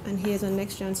here, and here's the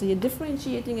next one. So you're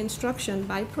differentiating instruction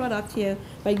by product here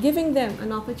by giving them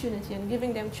an opportunity and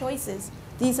giving them choices.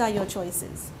 These are your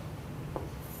choices.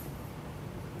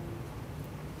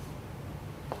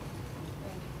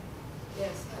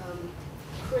 Yes,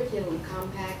 curriculum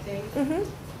compacting,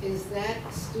 is that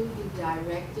student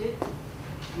directed?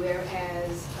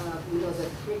 Whereas, the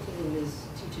curriculum is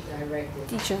teacher directed.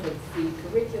 But the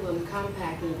curriculum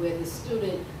compacting, where the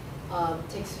student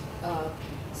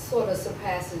sort of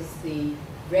surpasses the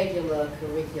regular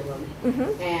curriculum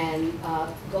and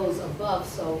goes above,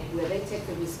 so where they take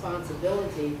the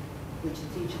responsibility, which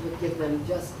the teacher would give them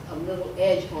just a little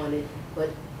edge on it, but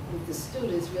with the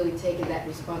students really taking that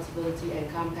responsibility and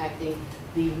compacting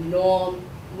the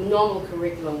normal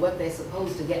curriculum, what they're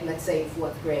supposed to get, let's say in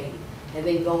 4th grade, and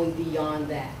then going beyond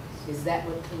that. Is that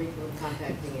what curriculum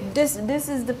compacting is? This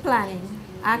is the planning.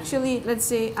 Actually, let's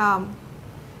say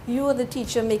you are the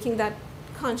teacher making that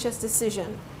conscious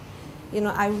decision.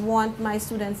 I want my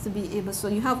students to be able, so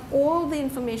you have all the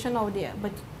information out there,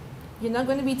 but you're not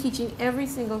going to be teaching every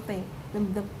single thing.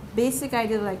 The basic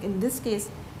idea, like in this case,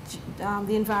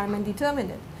 the environment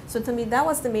determined it. So to me, that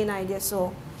was the main idea.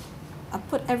 So I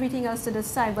put everything else to the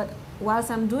side, but whilst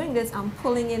I'm doing this, I'm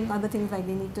pulling in other things, like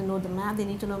they need to know the math, they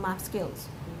need to know math skills.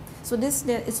 So this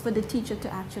is for the teacher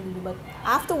to actually do. But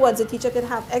afterwards, the teacher could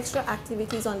have extra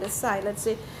activities on the side. Let's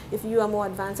say if you are more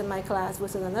advanced in my class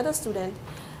versus another student,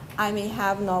 I may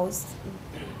have now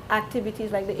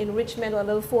activities like the enrichment or a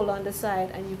little folder on the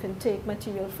side, and you can take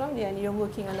material from there and you're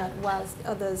working on that whilst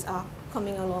others are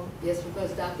coming along. Yes,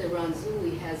 because Dr.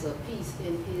 Ranzuli has a piece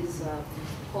in his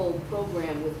whole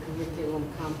program with curriculum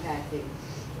compacting.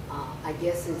 I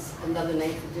guess it's another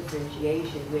name for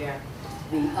differentiation, where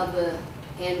the other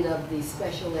end of the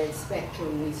special ed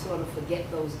spectrum, we sort of forget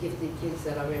those gifted kids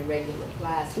that are in regular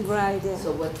classes. Right. Yeah.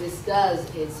 So what this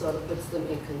does is sort of puts them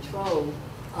in control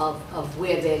of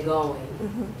where they're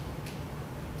going.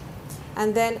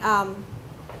 And then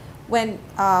when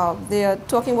they're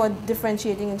talking about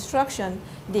differentiating instruction,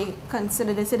 they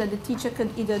say that the teacher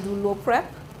could either do low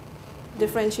prep,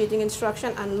 differentiating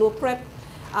instruction, and low prep.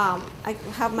 I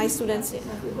have my students.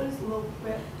 What is low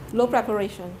prep? Low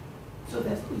preparation. So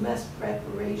that's less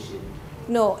preparation.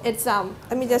 No, it's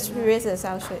let me just erase this.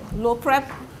 I'll show you. Low prep.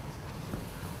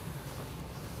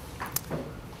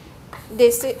 They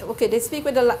say, okay, they speak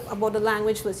about the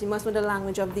language first. You must know the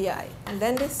language of the eye, and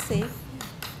then they say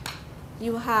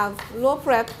you have low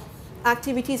prep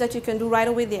activities that you can do right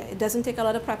away there. It doesn't take a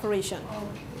lot of preparation.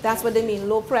 That's what they mean,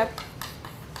 low prep.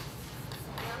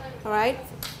 All right.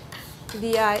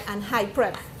 DI, and high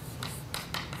prep.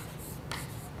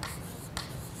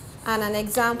 And an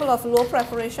example of low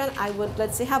preparation, I would,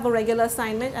 let's say, have a regular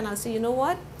assignment, and I'll say, you know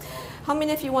what? How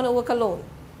many of you want to work alone?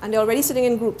 And they're already sitting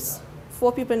in groups,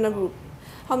 4 people in a group.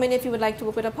 How many of you would like to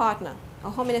work with a partner?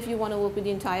 Or how many of you want to work with the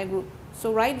entire group?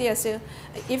 So right there, so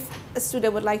if a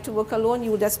student would like to work alone,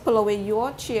 you would just pull away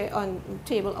your chair on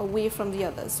table away from the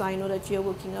others. So I know that you're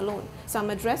working alone. So I'm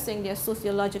addressing their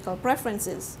sociological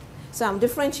preferences. So I'm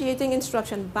differentiating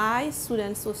instruction by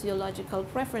student sociological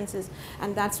preferences,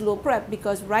 and that's low prep,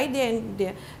 because right there and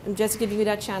there, I'm just giving you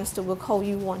that chance to work how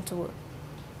you want to work.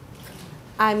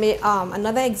 I may,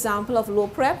 another example of low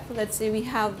prep, let's say we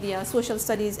have the social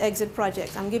studies exit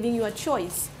project. I'm giving you a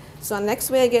choice. So next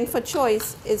way again for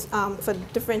choice is, for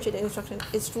differentiated instruction,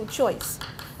 is through choice.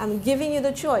 I'm giving you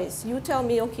the choice. You tell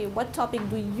me, okay, what topic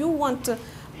do you want to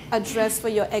address for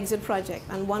your exit project?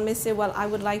 And one may say, well, I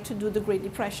would like to do the Great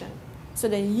Depression. So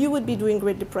then you would be doing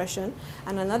Great Depression,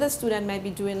 and another student might be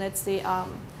doing, let's say,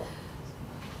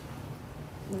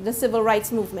 the Civil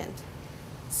Rights Movement.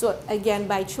 So again,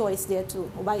 by choice there too,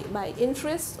 or by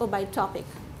interest or by topic.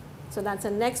 So that's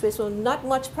the next way. So not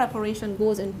much preparation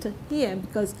goes into here,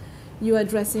 because you're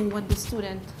addressing what the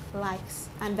student likes,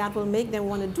 and that will make them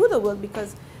want to do the work,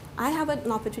 because I have an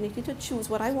opportunity to choose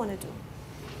what I want to do.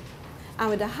 And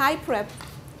with the high prep,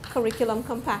 curriculum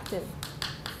compacting.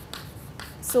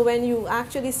 So when you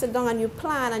actually sit down and you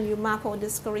plan and you map out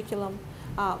this curriculum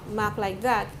map like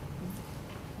that,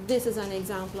 this is an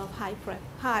example of high prep.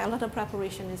 A lot of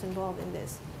preparation is involved in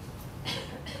this.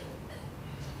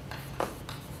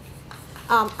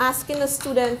 Asking the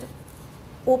student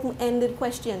open-ended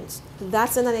questions,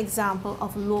 that's an example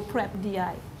of low prep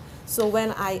DI. So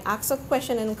when I ask a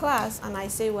question in class and I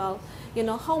say, well, you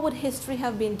know, how would history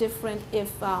have been different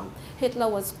if Hitler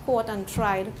was caught and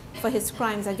tried for his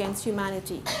crimes against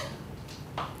humanity?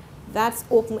 That's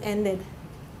open-ended,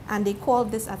 and they call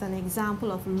this as an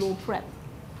example of low prep.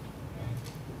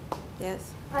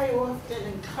 Yes? I often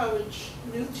encourage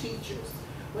new teachers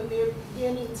when they're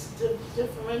beginning to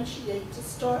differentiate to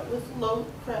start with low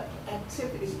prep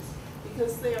activities,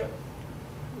 because they're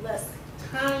less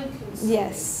time consuming.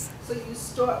 Yes. So you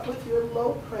start with your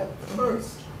low prep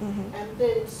first, and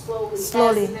then slowly,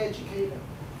 Slowly. as an educator,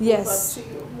 Yes. move up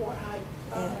to your more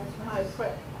high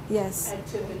prep Yes.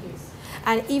 activities.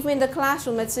 And even in the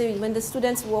classroom, let's say when the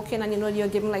students walk in and you know you're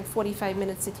given like 45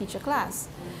 minutes to teach a class,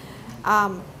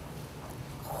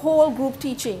 whole group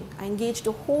teaching. I engage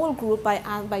the whole group by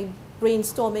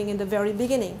brainstorming in the very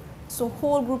beginning. So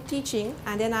whole group teaching,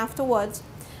 and then afterwards,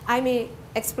 I may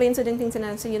explain certain things and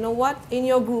I say, you know what, in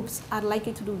your groups, I'd like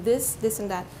you to do this, this,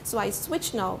 and that. So I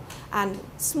switch now, and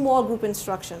small group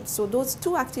instruction. So those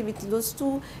two activities, those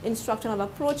two instructional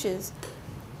approaches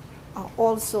are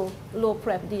also low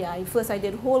prep DI. First I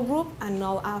did whole group, and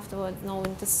now afterwards, now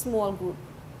into small group.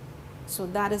 So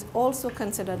that is also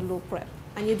considered low prep.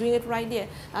 And you're doing it right there.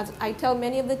 As I tell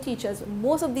many of the teachers,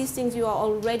 most of these things you are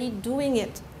already doing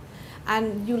it.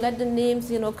 And you let the names,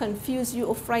 you know, confuse you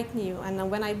or frighten you. And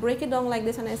when I break it down like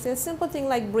this and I say a simple thing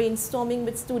like brainstorming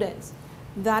with students,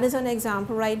 that is an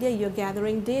example right there. You're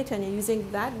gathering data and you're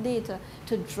using that data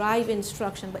to drive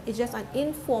instruction. But it's just an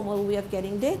informal way of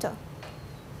getting data.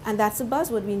 And that's the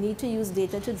buzzword. We need to use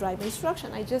data to drive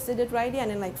instruction. I just did it right there,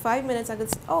 and in like 5 minutes I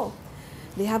could say, oh,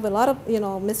 they have a lot of, you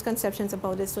know, misconceptions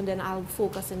about this, so then I'll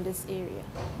focus in this area.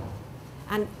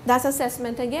 And that's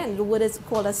assessment again. The word is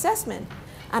called assessment.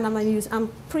 And I'm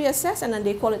pre-assessing, and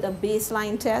they call it a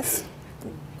baseline test.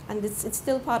 And it's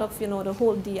still part of, you know, the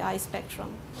whole DI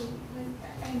spectrum.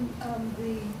 And I'm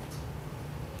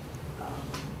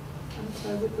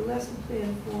sorry, with the lesson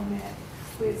plan format,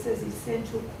 where it says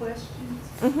essential questions,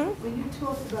 when you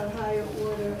talk about higher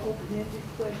order open-ended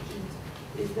questions,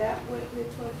 is that what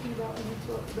we're talking about when we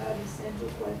talk about essential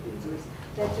questions, or is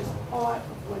that just part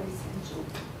of what essential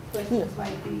questions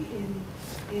might be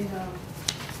in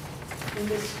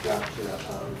the structure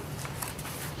of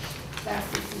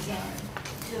backward design?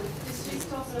 No, she's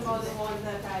talking about the one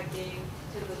that I gave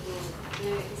to the group.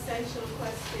 The essential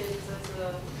questions as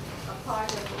a part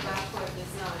of the backward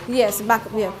design. Yes,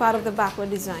 part of the backward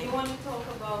design. You want to talk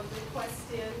about the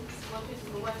questions,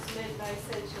 what's meant by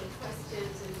essential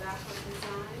questions in backward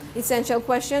design? Essential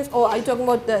questions, or are you talking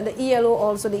about the ELO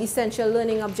also, the essential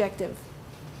learning objective?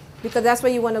 Because that's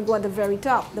where you want to go at the very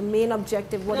top, the main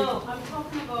objective. No, I'm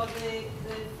talking about the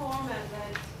format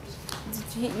that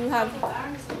you have.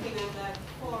 I was looking at that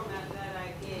format that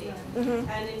I gave.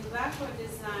 And in backward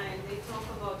design, they talk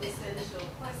about essential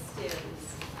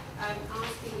questions. I'm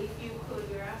asking if you could,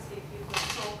 you're asking if you could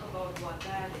talk about what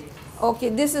that is. Okay,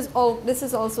 this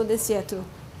is also this here too.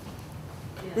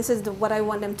 Yeah. This is what I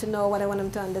want them to know, what I want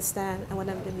them to understand, and what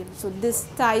I'm going to do. So this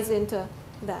ties into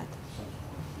that.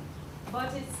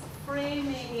 But it's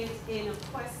framing it in a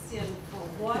question for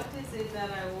what is it that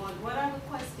I want? What are the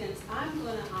questions I'm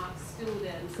going to ask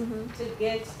students to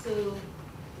get to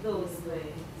those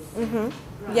things?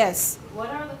 Right. Yes. What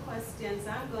are the questions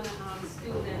I'm going to ask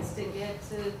students to get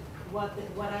to what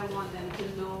I want them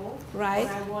to know? Right.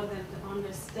 What I want them to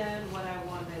understand, what I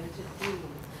want them to do.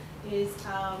 Is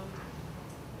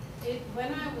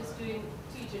when I was doing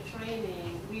teacher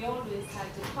training, we always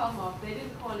had to come up, they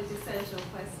didn't call it essential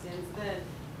questions then,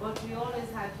 but we always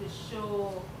had to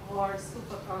show our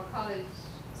college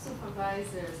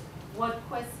supervisors what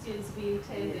questions we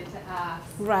intended to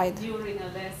ask during a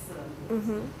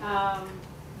lesson.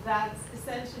 That's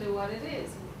essentially what it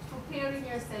is. Preparing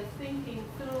yourself, thinking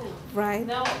through. Right.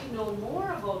 Now we know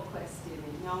more about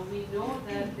questioning. Now we know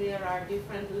that there are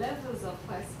different levels of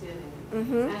questioning.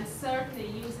 And certainly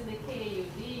using the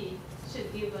KUD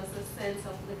should give us a sense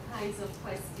of the kinds of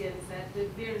questions that the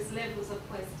various levels of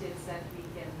questions that we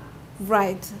can ask.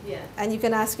 Right. Yeah. And you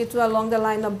can ask it too along the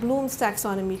line of Bloom's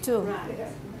taxonomy too. Right.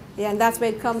 Yeah, and that's where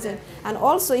it comes in. And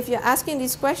also, if you're asking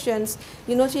these questions,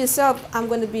 you know to yourself, I'm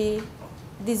going to be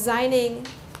designing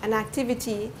an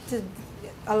activity to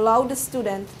allow the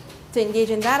student to engage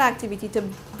in that activity, to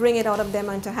bring it out of them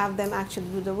and to have them actually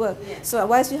do the work. Yes. So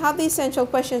whilst you have the essential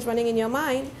questions running in your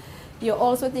mind, you're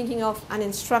also thinking of an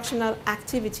instructional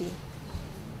activity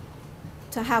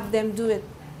to have them do it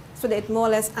so that it more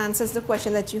or less answers the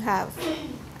question that you have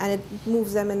and it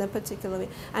moves them in a particular way.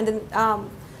 And then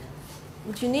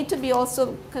what you need to be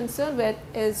also concerned with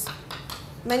is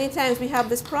many times we have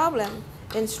this problem,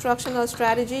 instructional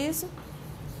strategies.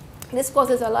 This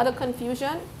causes a lot of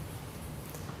confusion.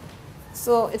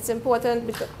 So it's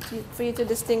important for you to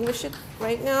distinguish it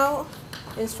right now,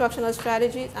 instructional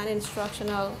strategies and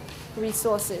instructional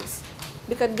resources.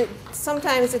 Because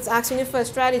sometimes it's asking you for a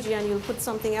strategy and you'll put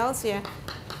something else here,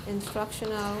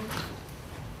 instructional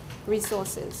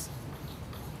resources.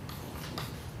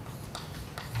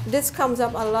 This comes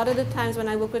up a lot of the times when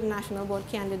I work with national board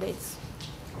candidates.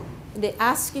 They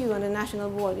ask you on the national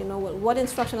board, you know, what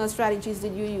instructional strategies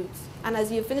did you use? And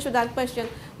as you finish with that question,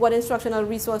 what instructional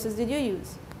resources did you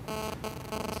use?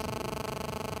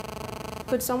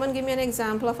 Could someone give me an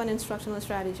example of an instructional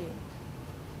strategy?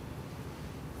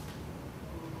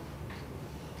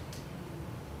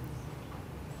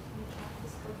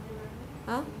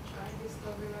 Huh?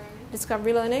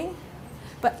 Discovery learning?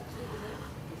 But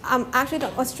actually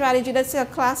a strategy, let's say a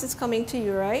class is coming to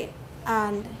you, right?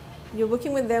 And you're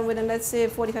working with them within, let's say,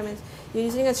 45 minutes. You're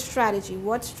using a strategy.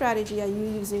 What strategy are you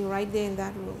using right there in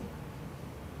that room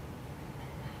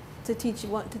to teach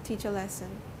a lesson?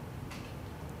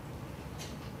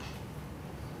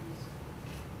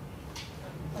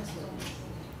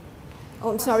 Oh,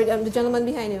 I'm sorry, the gentleman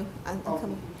behind you.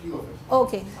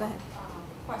 Okay, go ahead.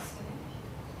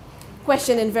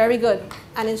 Questioning, very good.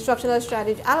 An instructional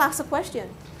strategy. I'll ask a question.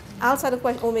 I'll start a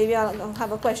question, or maybe I'll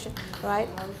have a question, right?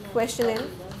 Questioning.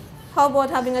 How about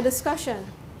having a discussion,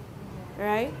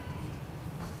 right?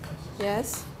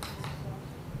 Yes?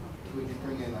 Would you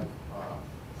bring in, like,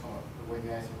 when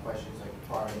you ask questions, like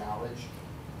prior knowledge?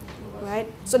 Right?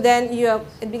 So then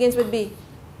it begins with B.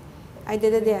 I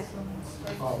did it there.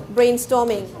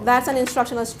 Brainstorming. That's an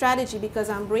instructional strategy because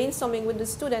I'm brainstorming with the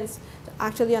students to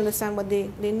actually understand what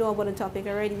they know about the topic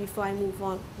already before I move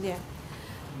on there.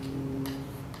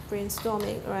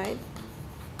 Brainstorming, right?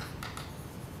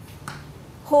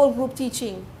 Whole group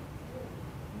teaching,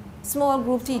 small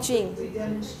group teaching,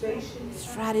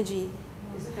 strategy,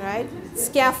 right?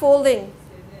 Scaffolding,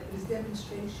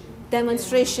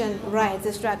 demonstration, right?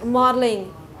 The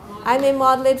modeling. I may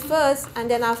model it first, and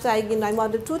then after I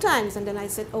modeled 2 times, and then I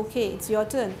said, okay, it's your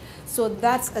turn. So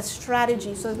that's a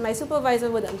strategy. So if my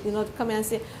supervisor would, come in and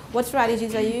say, what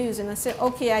strategies are you using? I say,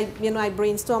 okay, I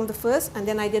brainstormed the first, and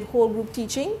then I did whole group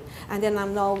teaching, and then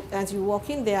I'm now, as you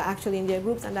walk in, they're actually in their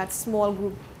groups, and that's small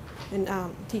group in,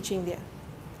 teaching there.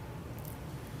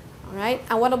 All right,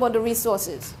 and what about the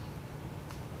resources?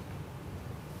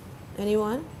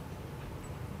 Anyone?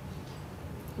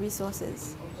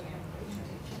 Resources.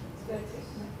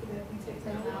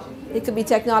 It could be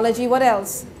technology. What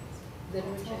else?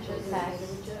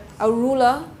 A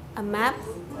ruler, a map,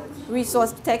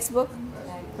 resource textbook,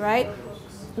 right?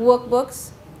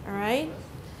 Workbooks, all right?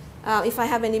 If I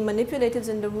have any manipulatives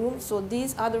in the room, so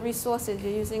these are the resources.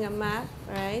 You're using a map,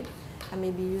 right? I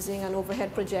may be using an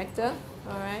overhead projector,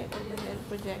 all right? Overhead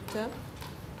projector,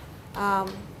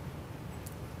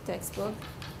 textbook.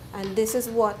 And this is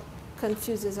what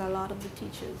confuses a lot of the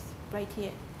teachers right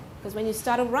here. Because when you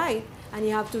start to write, and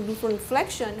you have to do for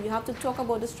reflection, you have to talk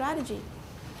about the strategy.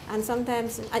 And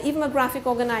sometimes, and even a graphic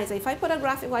organizer, if I put a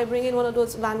graphic, I bring in one of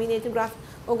those laminated graphic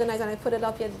organizers and I put it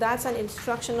up here, that's an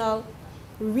instructional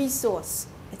resource.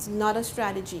 It's not a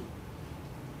strategy.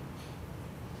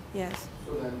 Yes.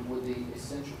 So then would the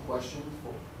essential question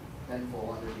then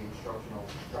fall under the instructional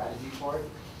strategy part?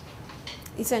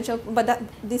 Essential, but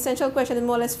the essential question is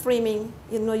more or less framing.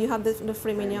 You know, you have the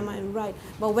framing in your mind, right?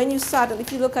 But when you start,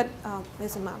 if you look at,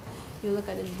 where's the map? You look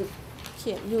at it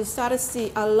here, you'll start to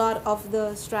see a lot of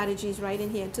the strategies right in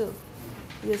here too.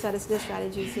 You'll start to see the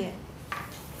strategies here.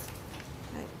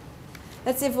 Right.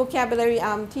 Let's say vocabulary,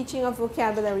 teaching of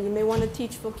vocabulary. You may want to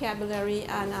teach vocabulary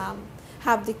and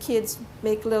have the kids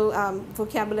make little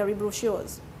vocabulary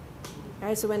brochures.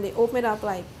 Right, so when they open it up,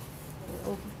 like,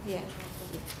 yeah,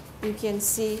 you can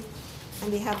see,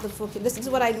 and they have the vocabulary. This is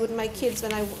what I do with my kids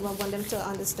when I want them to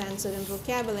understand certain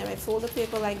vocabulary. I fold the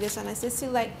paper like this, and I say,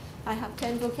 select, I have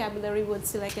 10 vocabulary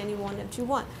words, select any one that you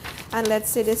want. And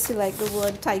let's say they select the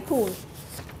word tycoon.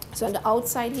 So on the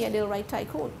outside here, they'll write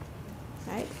tycoon,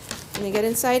 right? When you get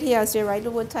inside here, as you write the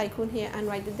word tycoon here and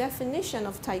write the definition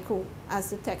of tycoon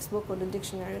as the textbook or the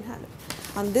dictionary would have it.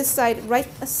 On this side, write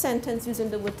a sentence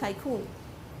using the word tycoon.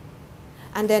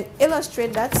 And then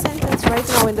illustrate that sentence right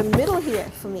now in the middle here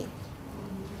for me.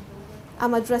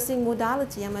 I'm addressing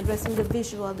modality, I'm addressing the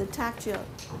visual, the tactile.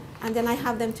 And then I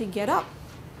have them to get up,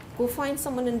 go find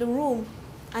someone in the room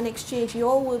and exchange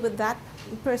your word with that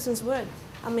person's word.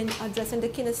 I mean, addressing the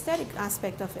kinesthetic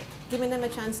aspect of it, giving them a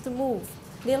chance to move.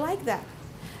 They like that.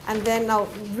 And then now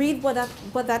read what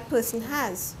that person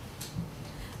has.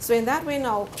 So in that way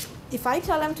now, if I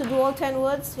tell them to do all 10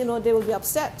 words, you know, they will be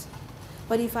upset.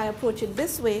 But if I approach it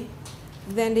this way,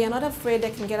 then they are not afraid they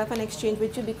can get up and exchange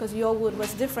with you because your word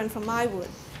was different from my word.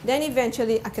 Then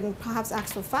eventually I can perhaps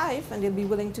ask for 5 and they'll be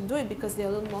willing to do it because they're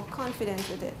a little more confident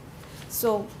with it.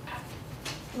 So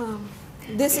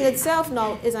this in itself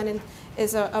now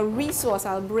is a resource.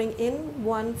 I'll bring in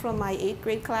one from my 8th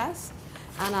grade class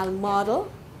and I'll model.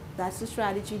 That's the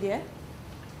strategy there.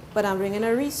 But I'm bringing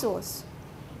a resource.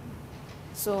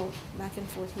 So back and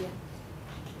forth here.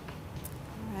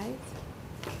 All right.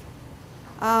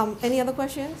 Any other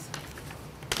questions?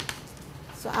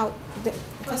 So for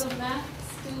the math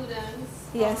students,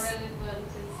 yes. how relevant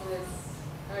is this?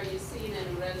 Are you seeing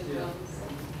any relevance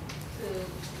to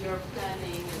your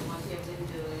planning and what you've been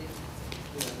doing?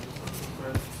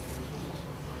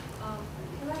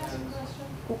 Can I ask a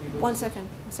question? 1 second.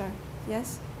 Sorry.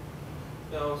 Yes?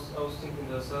 Yeah, I was thinking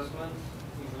the assessment,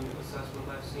 even the assessment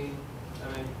I've seen.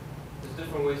 I mean, there's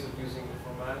different ways of using it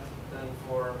for math than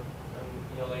for an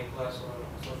ELA class or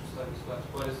a social studies class,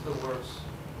 but it still works.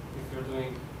 If you're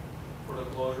doing, for the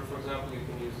closure, for example, you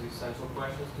can use the essential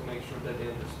questions to make sure that they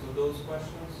understood those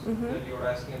questions that you were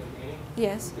asking at the beginning.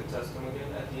 Yes. You could test them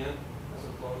again at the end as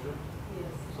a closure.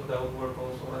 Yes. So that would work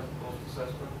also as a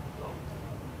post-assessment.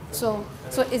 So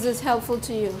is this helpful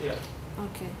to you? Yeah.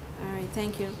 Okay. All right.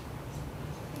 Thank you.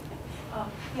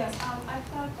 Yes, I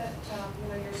thought that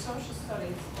your social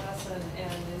studies lesson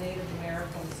and the Native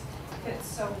Americans fits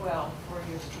so well for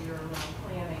your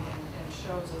planning and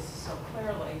shows us so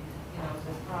clearly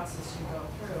the process you go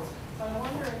through. But I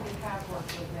wonder if you have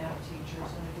worked with math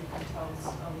teachers and if you can tell us a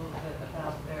little bit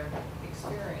about their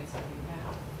experience that you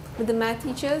have. With the math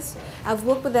teachers, I've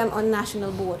worked with them on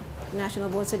national board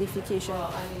certification.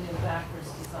 Well, I mean in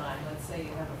backwards design. Let's say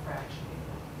you have a fraction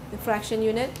unit. The fraction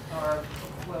unit. Or,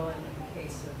 well, in the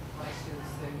case of my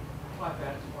students, the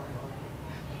quadratic formula.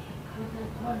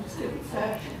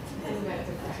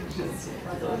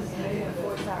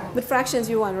 With fractions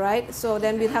you want, right? So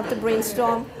then we'd have to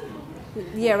brainstorm,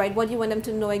 yeah, right, what you want them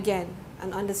to know again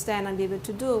and understand and be able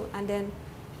to do, and then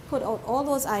put out all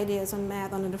those ideas on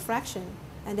math under the fraction,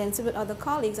 and then sit with other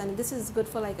colleagues, and this is good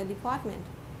for like a department.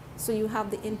 So you have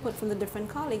the input from the different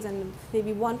colleagues, and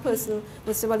maybe one person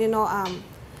will say, well,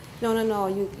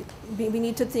 no, we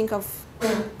need to think of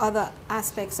other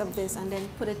aspects of this and then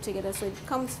put it together. So it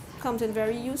comes in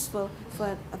very useful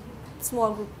for a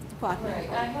small group department. Right.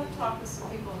 I have talked with some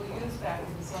people who use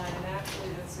backward design, and actually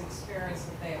that's the experience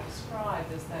that they have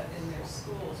described is that in their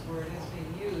schools where it is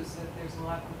being used, that there's a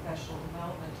lot of professional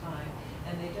development time,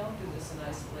 and they don't do this in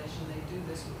isolation. They do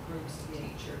this with groups of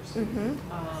teachers.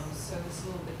 So it's a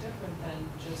little bit different than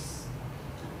just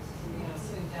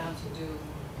sitting down to do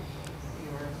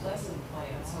your lesson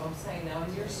plan. So I'm saying now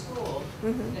in your school,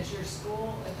 has your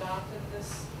school adopted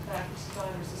this backwards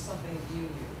design, or is this something that you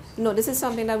use? No, this is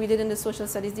something that we did in the social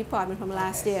studies department from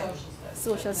last year.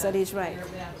 Social studies, right. Your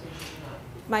math teachers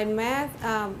not. My math,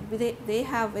 they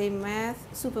have a math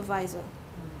supervisor.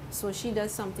 So she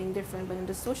does something different. But in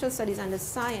the social studies and the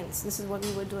science, this is what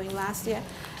we were doing last year,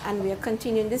 and we are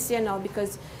continuing this year now,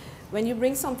 because when you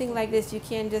bring something like this, you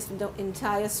can't just the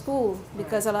entire school,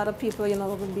 because a lot of people, you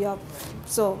know, will be up.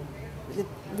 So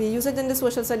we use it in the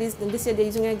social studies, and this year they're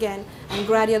using it again, and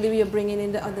gradually we are bringing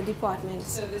in the other departments.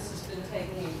 So this has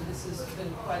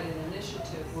been quite an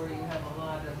initiative where you have a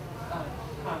lot of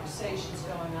conversations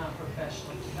going on,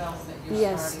 professional development. You're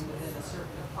Yes. starting within a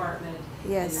certain department.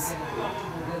 Yes. And you're getting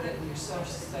comfortable with it, and your social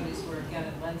studies, where again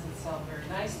it lends itself very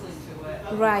nicely to it.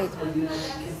 Right. And then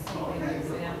in the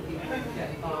exam, people get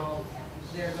involved.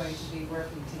 They're going to be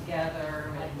working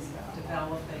together and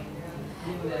developing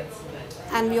units.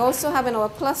 And we also have in our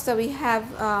cluster, we have,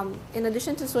 in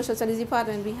addition to social studies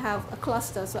department, we have a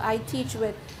cluster. So I teach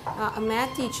with a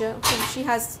math teacher, she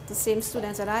has the same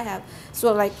students that I have.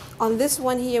 So like on this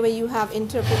one here where you have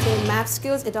interpreting math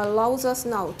skills, it allows us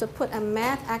now to put a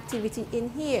math activity in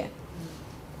here.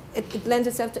 It lends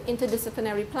itself to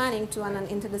interdisciplinary planning to an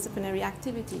interdisciplinary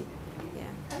activity. Yeah.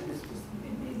 It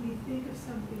made me think of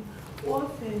something.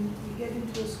 Often you get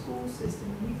into a school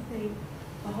system and we think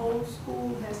the whole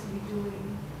school has to be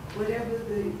doing whatever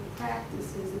the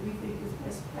practice is that we think is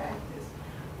best practice.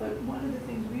 But one of the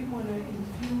things we want to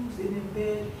infuse and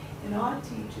embed in our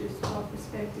teachers, our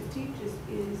prospective teachers,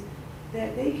 is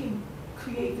that they can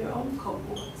create their own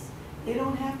cohorts. They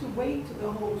don't have to wait till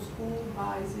the whole school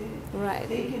buys in. Right.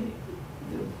 They can,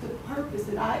 the purpose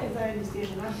that as I understand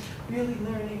it, I'm really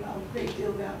learning a great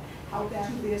deal about how back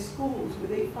to their schools where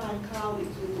they find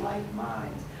colleagues with like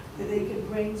minds, that they can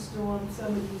brainstorm some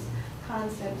of these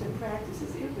concepts and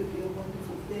practices. It would be a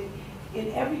wonderful thing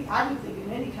in every, I would think,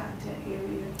 in any content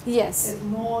area. Yes. As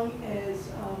long as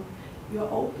you're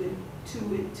open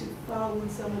to it, to following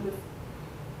some of the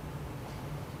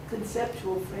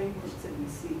conceptual frameworks that we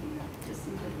see here. To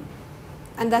see them.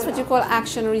 And that's what you call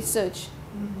action research.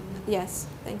 Mm-hmm. Yes,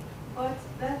 thank you. But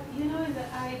that, you know, in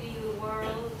the ideal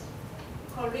world,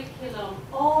 curriculum,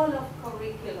 all of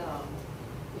curriculum,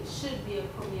 it should be a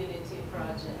community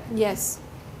project. Yes.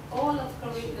 All of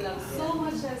curriculum, so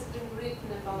much has been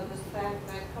written about the fact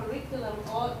that curriculum,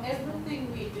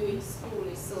 everything we do in school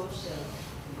is social.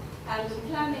 And the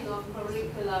planning of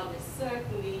curriculum is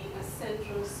certainly a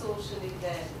central social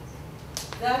event.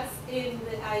 That's in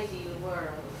the ideal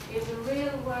world. In the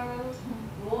real world,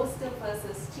 most of us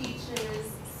as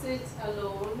teachers sit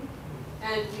alone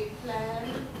and we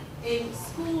plan in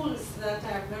schools that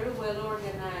are very well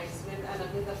organized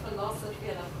with a philosophy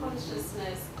and a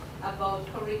consciousness about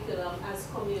curriculum as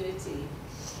community.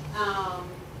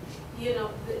 You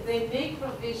know, they make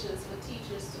provisions for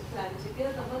teachers to plan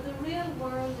together, but the real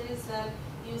world is that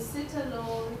you sit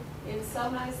alone in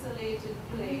some isolated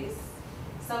place,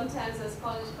 sometimes as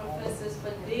college professors,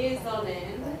 for days on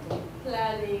end,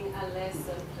 planning a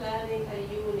lesson, planning a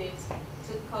unit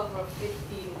to cover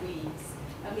 15 weeks.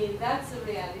 I mean, that's the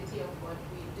reality of what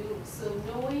we do. So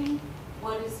knowing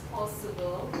what is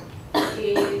possible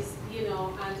is, you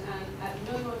know, and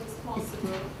knowing what is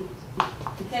possible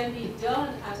can be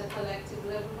done at a collective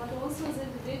level, but also as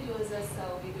individuals, that's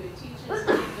how we do it. Teachers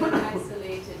live very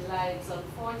isolated lives,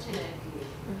 unfortunately.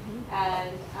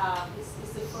 And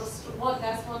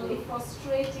that's one of the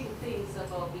frustrating things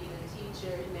about being a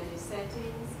teacher in many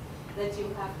settings, that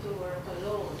you have to work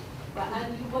alone.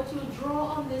 But you draw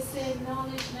on the same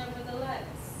knowledge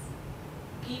nevertheless,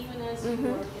 even as you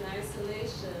work in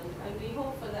isolation. And we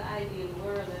hope for the ideal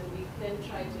world, and we can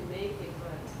try to make it,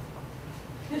 but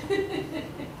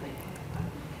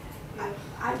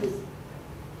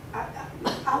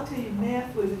I'll tell you,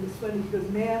 math was, it was funny because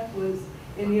math was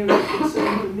an area of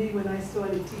concern for me when I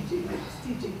started teaching. I was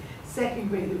teaching second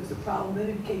grade, it was a problem, then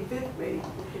it became fifth grade.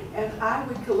 And I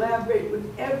would collaborate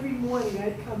with, every morning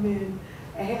I'd come in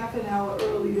a half an hour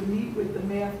early to meet with the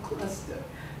math cluster.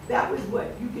 That was what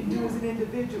you can do as an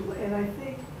individual. And I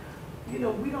think, you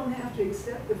know, we don't have to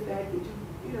accept the fact that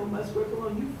you know, must work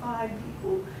alone. You find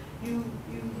people you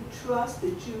trust,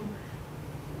 that you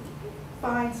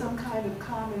find some kind of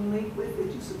common link with,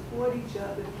 that you support each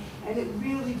other, and it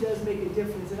really does make a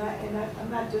difference. And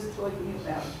I'm not just talking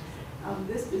about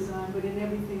this design, but in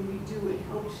everything we do, it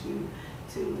helps you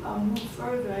to move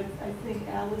further. I think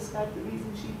Alice got the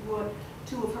reason she brought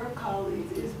two of her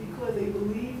colleagues is because they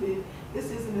believe in,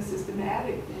 this isn't a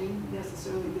systematic thing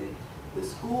necessarily that the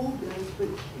school does, but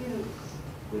you know,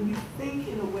 when you think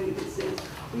in a way that says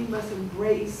we must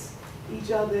embrace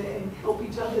each other and help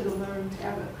each other to learn, to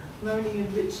have a learning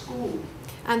enriched school.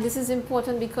 And this is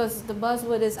important because the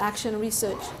buzzword is action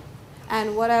research.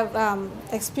 And what I've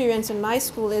experienced in my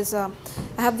school is I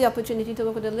have the opportunity to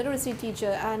work with a literacy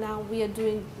teacher, and we are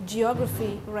doing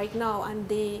geography right now, and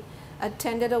they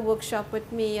attended a workshop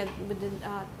with me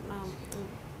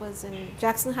was in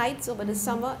Jackson Heights over the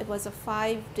summer. It was a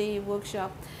 5-day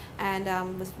workshop and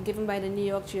was given by the New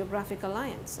York Geographic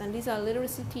Alliance. And these are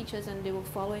literacy teachers and they were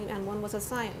following, and one was a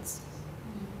science.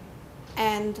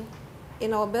 And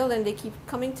in our building, they keep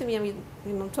coming to me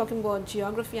and talking about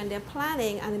geography and they're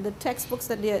planning, and in the textbooks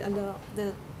that they're, and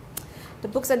the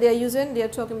books that they're using, they're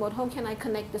talking about how can I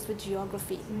connect this with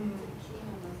geography.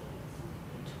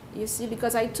 You see,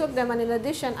 because I took them, and in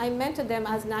addition, I mentored them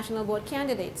as national board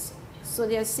candidates. So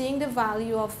they're seeing the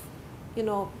value of,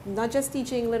 not just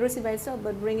teaching literacy by itself,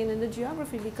 but bringing in the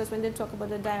geography, because when they talk about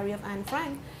the Diary of Anne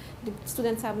Frank, the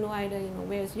students have no idea,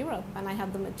 where's Europe, and I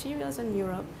have the materials in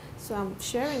Europe, so I'm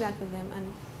sharing that with them,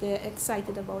 and they're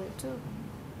excited about it too.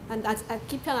 And I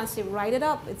keep telling them, I say, write it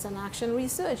up. It's an action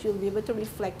research. You'll be able to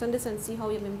reflect on this and see how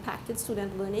you've impacted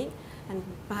student learning and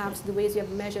perhaps the ways you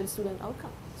have measured student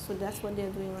outcome. So that's what they're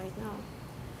doing right now.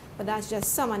 But that's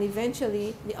just some, and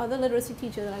eventually the other literacy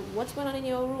teachers are like, what's going on in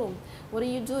your room? What are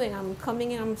you doing? I'm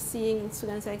coming and I'm seeing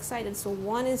students are excited. So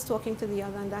one is talking to the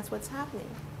other, and that's what's happening.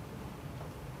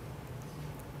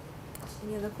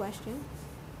 Any other questions?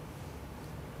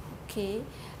 Okay,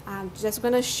 I'm just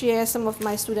going to share some of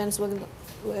my students'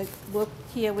 work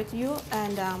here with you,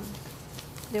 and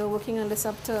they were working on this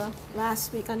up to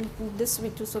last week and this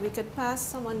week too, so we could pass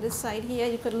some on this side here.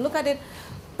 You could look at it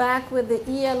back with the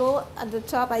ELO at the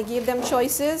top. I gave them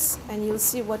choices, and you'll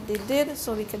see what they did,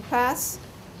 so we could pass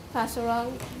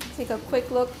around, take a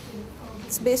quick look.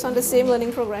 It's based on the same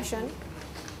learning progression.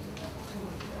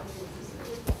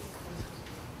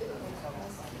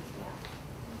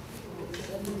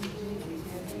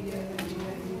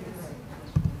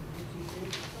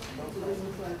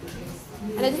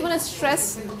 And I just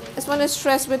want to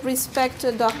stress with respect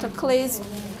to Dr. Clay's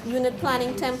unit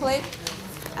planning template.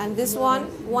 And this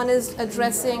one is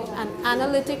addressing an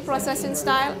analytic processing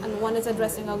style, and one is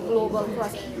addressing a global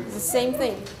process. It's the same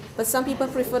thing. But some people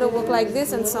prefer to work like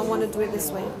this, and some want to do it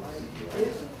this way.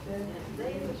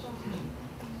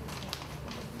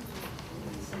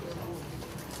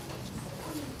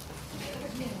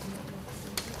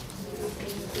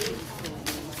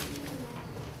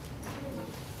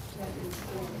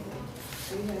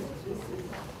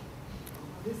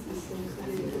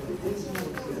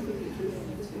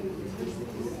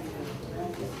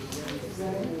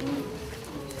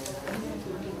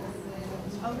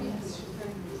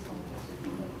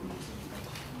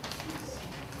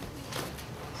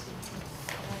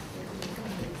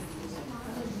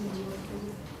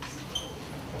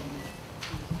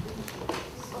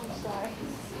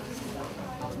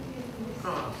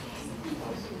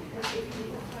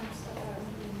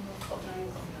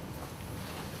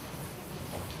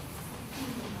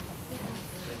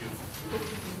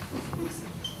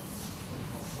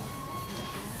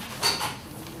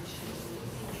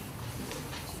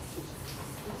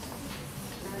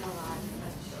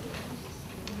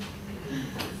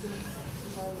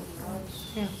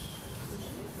 Yeah.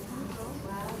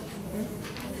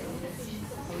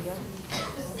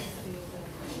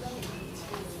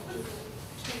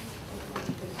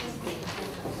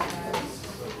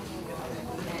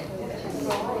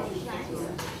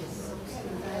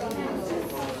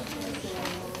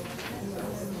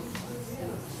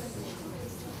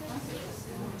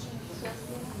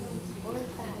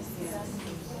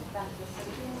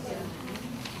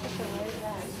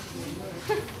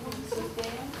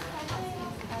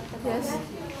 Yes.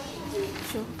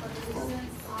 Sure.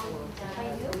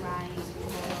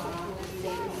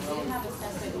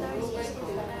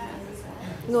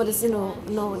 No,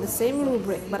 the same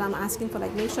rubric, but I'm asking for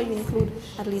make sure you include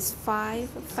at least 5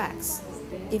 facts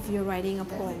if you're writing a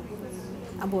poem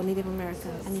about Native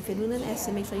American. And if you're doing an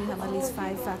essay, make sure you have at least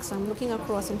 5 facts. So I'm looking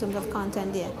across in terms of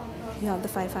content there. You have the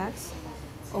 5 facts.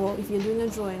 Or if you're doing a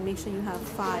drawing, make sure you have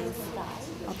 5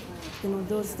 of,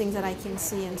 those things that I can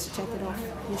see and check it off.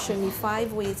 You show me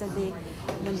 5 ways that the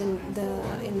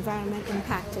environment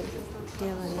impacted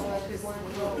their learning.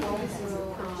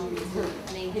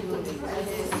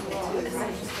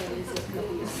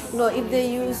 No, if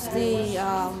they use the,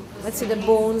 let's say the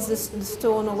bones, the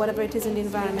stone, or whatever it is in the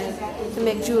environment to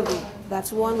make jewelry,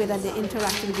 that's one way that they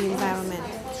interact with the environment.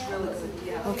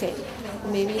 Okay,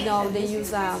 maybe now they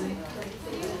use how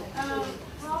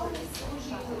would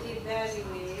you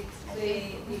evaluate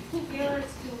your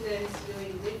students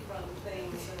doing different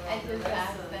things around the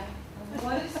lesson?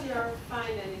 What is your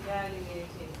find and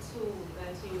evaluating tool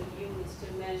that you would use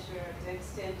to measure the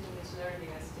extent to which learning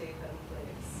has taken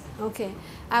place? Okay,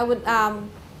 I would,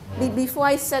 before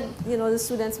I said, the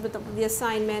students with the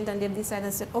assignment and they've decided,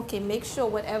 I said, okay, make sure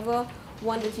whatever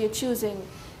one that you're choosing,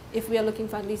 if we are looking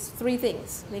for at least 3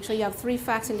 things. Make sure you have 3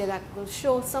 facts in there that will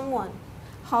show someone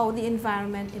how the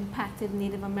environment impacted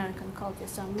Native American culture.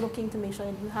 So I'm looking to make sure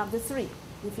that you have the 3.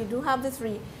 If you do have the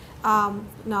 3,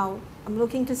 now I'm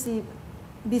looking to see,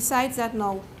 besides that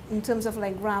now, in terms of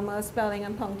like grammar, spelling,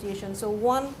 and punctuation. So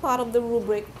one part of the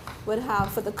rubric would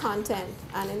have for the content,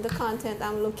 and in the content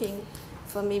I'm looking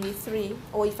for maybe 3,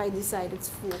 or if I decide it's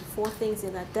 4 things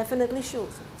here that definitely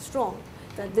shows strong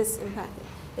that this impacted.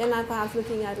 Then I'm perhaps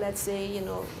looking at, let's say, you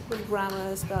know,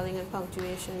 grammar, spelling, and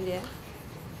punctuation there,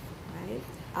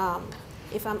 right?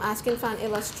 If I'm asking for an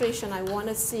illustration, I want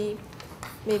to see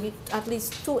maybe at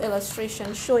least 2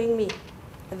 illustrations showing me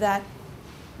that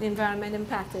the environment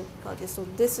impacted culture. So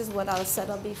this is what I'll set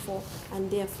up before, and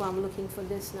therefore I'm looking for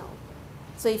this now.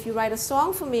 So if you write a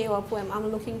song for me or a poem, I'm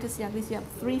looking to see at least you have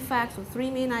 3 facts or 3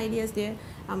 main ideas there.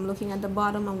 I'm looking at the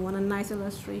bottom, I want a nice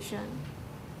illustration.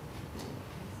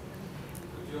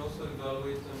 Could you also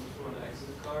evaluate them through an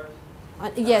exit card?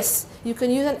 Yes, you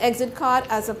can use an exit card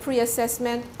as a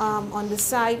pre-assessment on the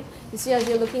side. You see, as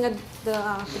you're looking at the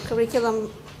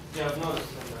curriculum. Yeah, I've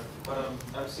noticed that, but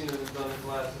I've seen it done in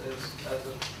class as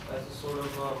a sort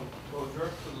of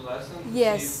closure to the lesson.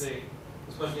 Yes. See if they,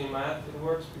 especially in math, it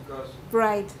works because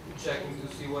right. you're checking to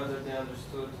see whether they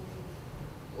understood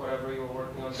whatever you were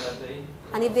working on that day.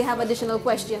 And if they have additional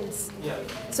questions. Yeah.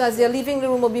 So as they're leaving the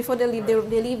room or before they leave,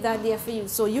 they leave that there for you.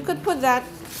 So you could put that,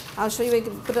 I'll show you, you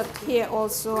can put it here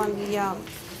also on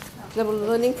the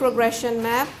learning progression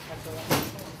map.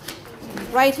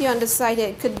 Right here on the side here,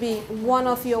 it could be one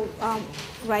of your,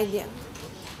 right there.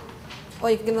 Or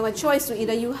you can give them a choice to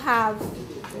either you have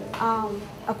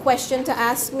a question to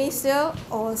ask me still,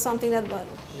 or something that,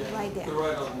 right there. To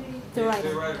write on, to write.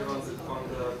 They write it on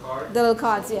the card. The little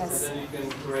cards, yes. And then you can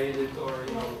grade it or,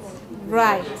 you know,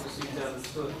 right. to see if they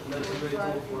understood. And that's a great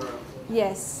tool for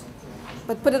yes.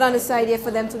 But put it on the side here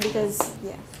for them to, because,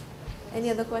 yeah. Any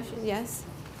other questions? Yes?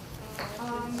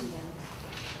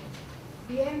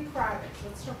 The end product,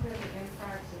 let's talk about the end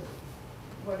product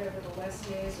of whatever the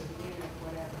lesson is or the unit,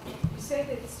 whatever. You say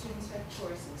that students have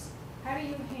choices. How do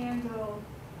you handle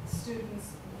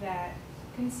students that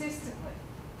consistently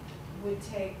would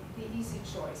take the easy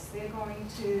choice? They're going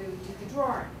to do the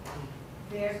drawing.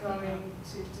 They're going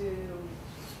to do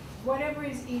whatever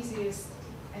is easiest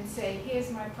and say,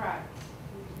 here's my product.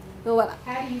 Well,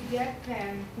 how do you get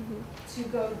them to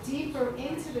go deeper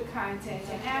into the content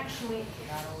and actually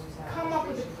come up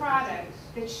with a product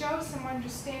that shows some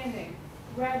understanding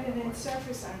rather than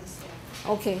surface understanding?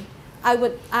 Okay. I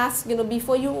would ask, you know,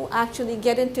 before you actually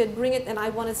get into it, bring it, and I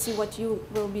want to see what you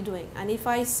will be doing. And if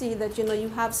I see that, you know, you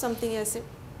have something else,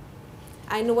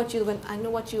 I know what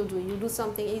you'll do. You do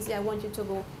something easy, I want you to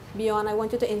go beyond. I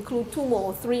want you to include 2 more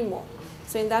or 3 more.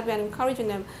 So in that way, I'm encouraging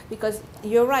them, because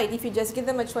you're right. If you just give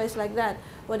them a choice like that,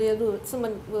 what they'll do,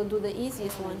 someone will do the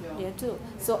easiest one there too.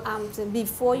 So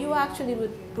before you actually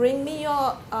would bring me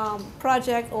your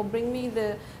project or bring me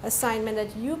the assignment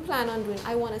that you plan on doing,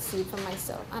 I want to see it for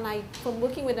myself. And from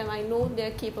working with them, I know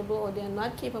they're capable or they're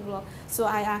not capable. So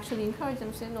I actually encourage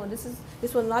them to say, no,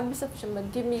 this will not be sufficient,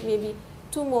 but give me maybe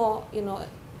 2 more, you know,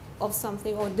 of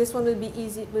something, or this one will be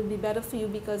easy, will be better for you,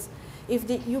 because if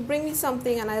you bring me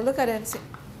something and I look at it and say,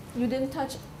 you didn't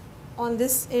touch on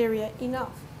this area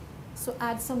enough, so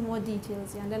add some more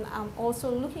details here. And then I'm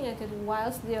also looking at it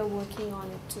whilst they're working on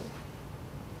it too.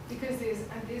 Because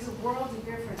there's a world of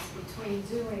difference between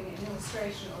doing an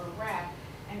illustration or a rap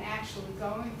and actually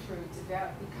going through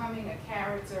becoming a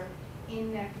character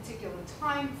in that particular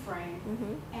time frame,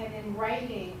 and then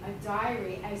writing a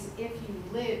diary as if you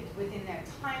lived within that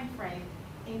time frame,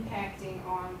 impacting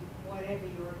on whatever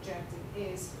your objective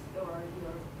is or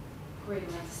your greater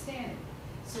understanding.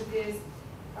 So there's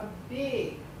a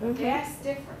big, vast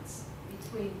difference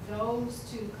between those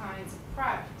 2 kinds of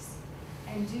products.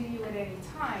 And do you at any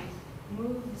time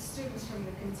move the students from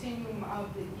the continuum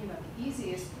of the, the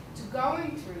easiest to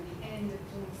going through the end of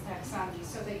Bloom's taxonomy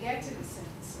so they get to the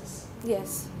synthesis?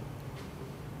 Yes.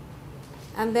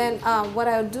 And then what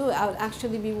I'll do, I'll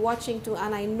actually be watching too,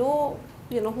 and I know,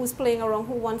 who's playing around,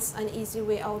 who wants an easy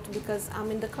way out, because I'm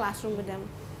in the classroom with them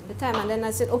at the time. And then I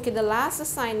said, okay, the last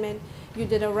assignment, you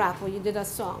did a rap or you did a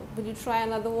song. Would you try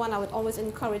another one? I would always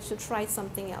encourage to try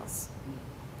something else.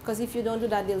 Because if you don't do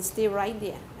that, they'll stay right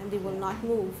there and they will not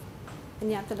move. And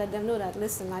you have to let them know that,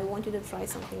 listen, I want you to try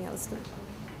something else too.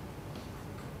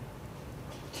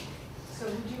 So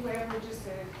would you ever, would you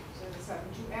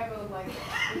ever, like,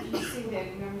 if you see that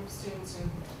a number of students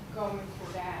are going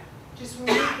for that, just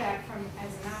remove that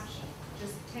as an option?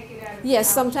 just take it out of. Yes,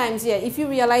 the sometimes, yeah. If you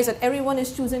realize that everyone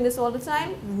is choosing this all the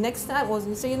time, next time was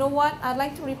you say, you know what, I'd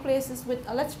like to replace this with,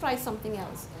 let's try something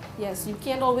else. Yes, you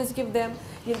can't always give them,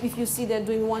 if you see they're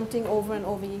doing one thing over and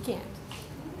over, you can't.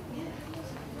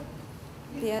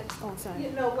 Yeah, oh, sorry.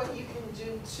 You know what you can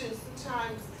do too,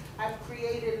 sometimes I've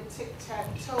created a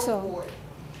tic-tac-toe So- board.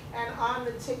 And on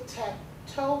the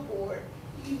tic-tac-toe board,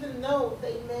 even though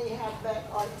they may have that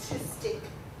artistic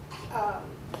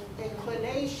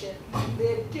inclination,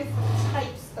 there are different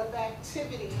types of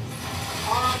activities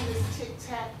on this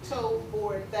tic-tac-toe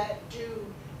board that do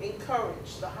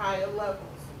encourage the higher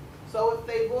levels. So if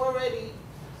they've already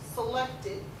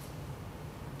selected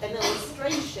an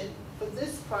illustration for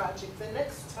this project, the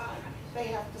next time they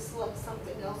have to select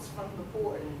something else from the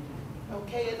board.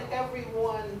 Okay, and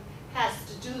everyone has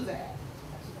to do that.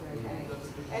 Okay.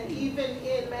 And even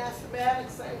in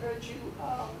mathematics, I heard you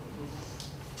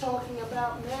talking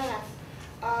about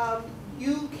math.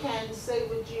 You can say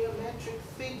with geometric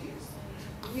figures,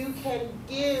 you can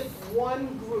give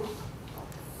one group,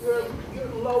 your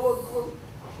lower group,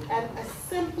 and a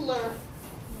simpler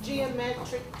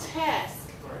geometric task.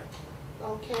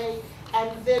 Okay,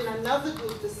 and then another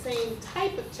group the same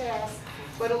type of task,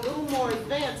 but a little more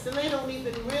advanced, and they don't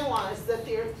even realize that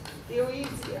they're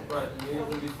easier. Right, and you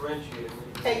need to differentiate.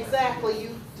 Exactly, you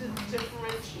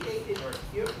differentiated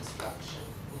your instruction.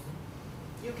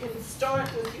 You can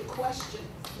start with your question.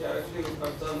 Yeah, actually,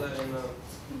 I've done that in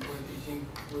when teaching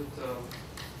with the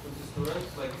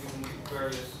students, like using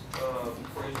various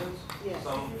equations. Yes.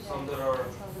 Some that are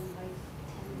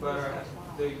better,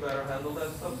 they better handle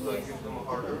that stuff, so I give them a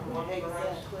harder one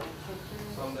perhaps. Exactly.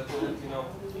 Some that do it, you know,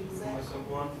 a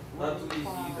simple one. Not too easy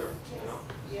either, you know.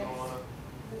 Just don't wanna.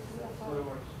 But it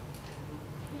works.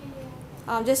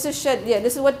 Just to shed, yeah,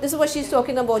 this is what she's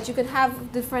talking about. You can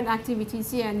have different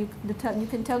activities here, and you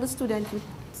can tell the student you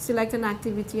select an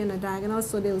activity in a diagonal,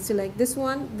 so they'll select this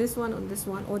one, or this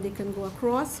one, or they can go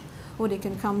across, or they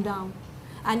can come down,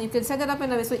 and you can set it up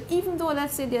in a way. So even though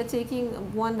let's say they're taking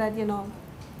one that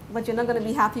but you're not going to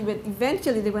be happy with,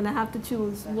 eventually they're going to have to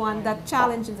choose one that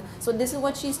challenges. So this is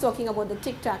what she's talking about, the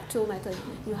tic-tac-toe method.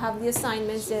 You have the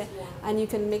assignments there, and you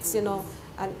can mix, an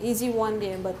easy one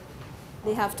there, but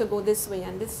they have to go this way,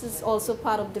 and this is also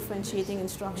part of differentiating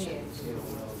instruction.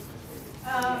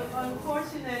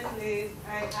 Unfortunately,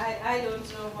 I don't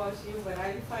know about you, but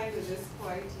I find it is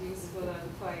quite useful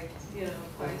and quite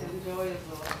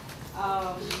enjoyable.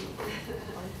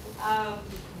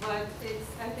 But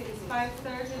I think it's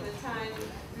 5:30 the time.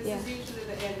 This is usually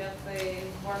the end of the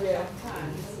workshop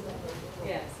time.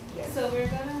 Yes. So we're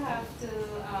going to have to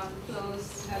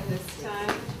close at this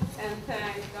time and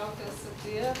thank Dr.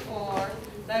 Sookdeo for,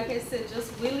 like I said,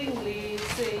 just willingly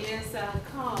say yes, I'll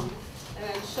come,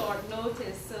 and short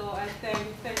notice. So I thank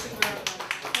you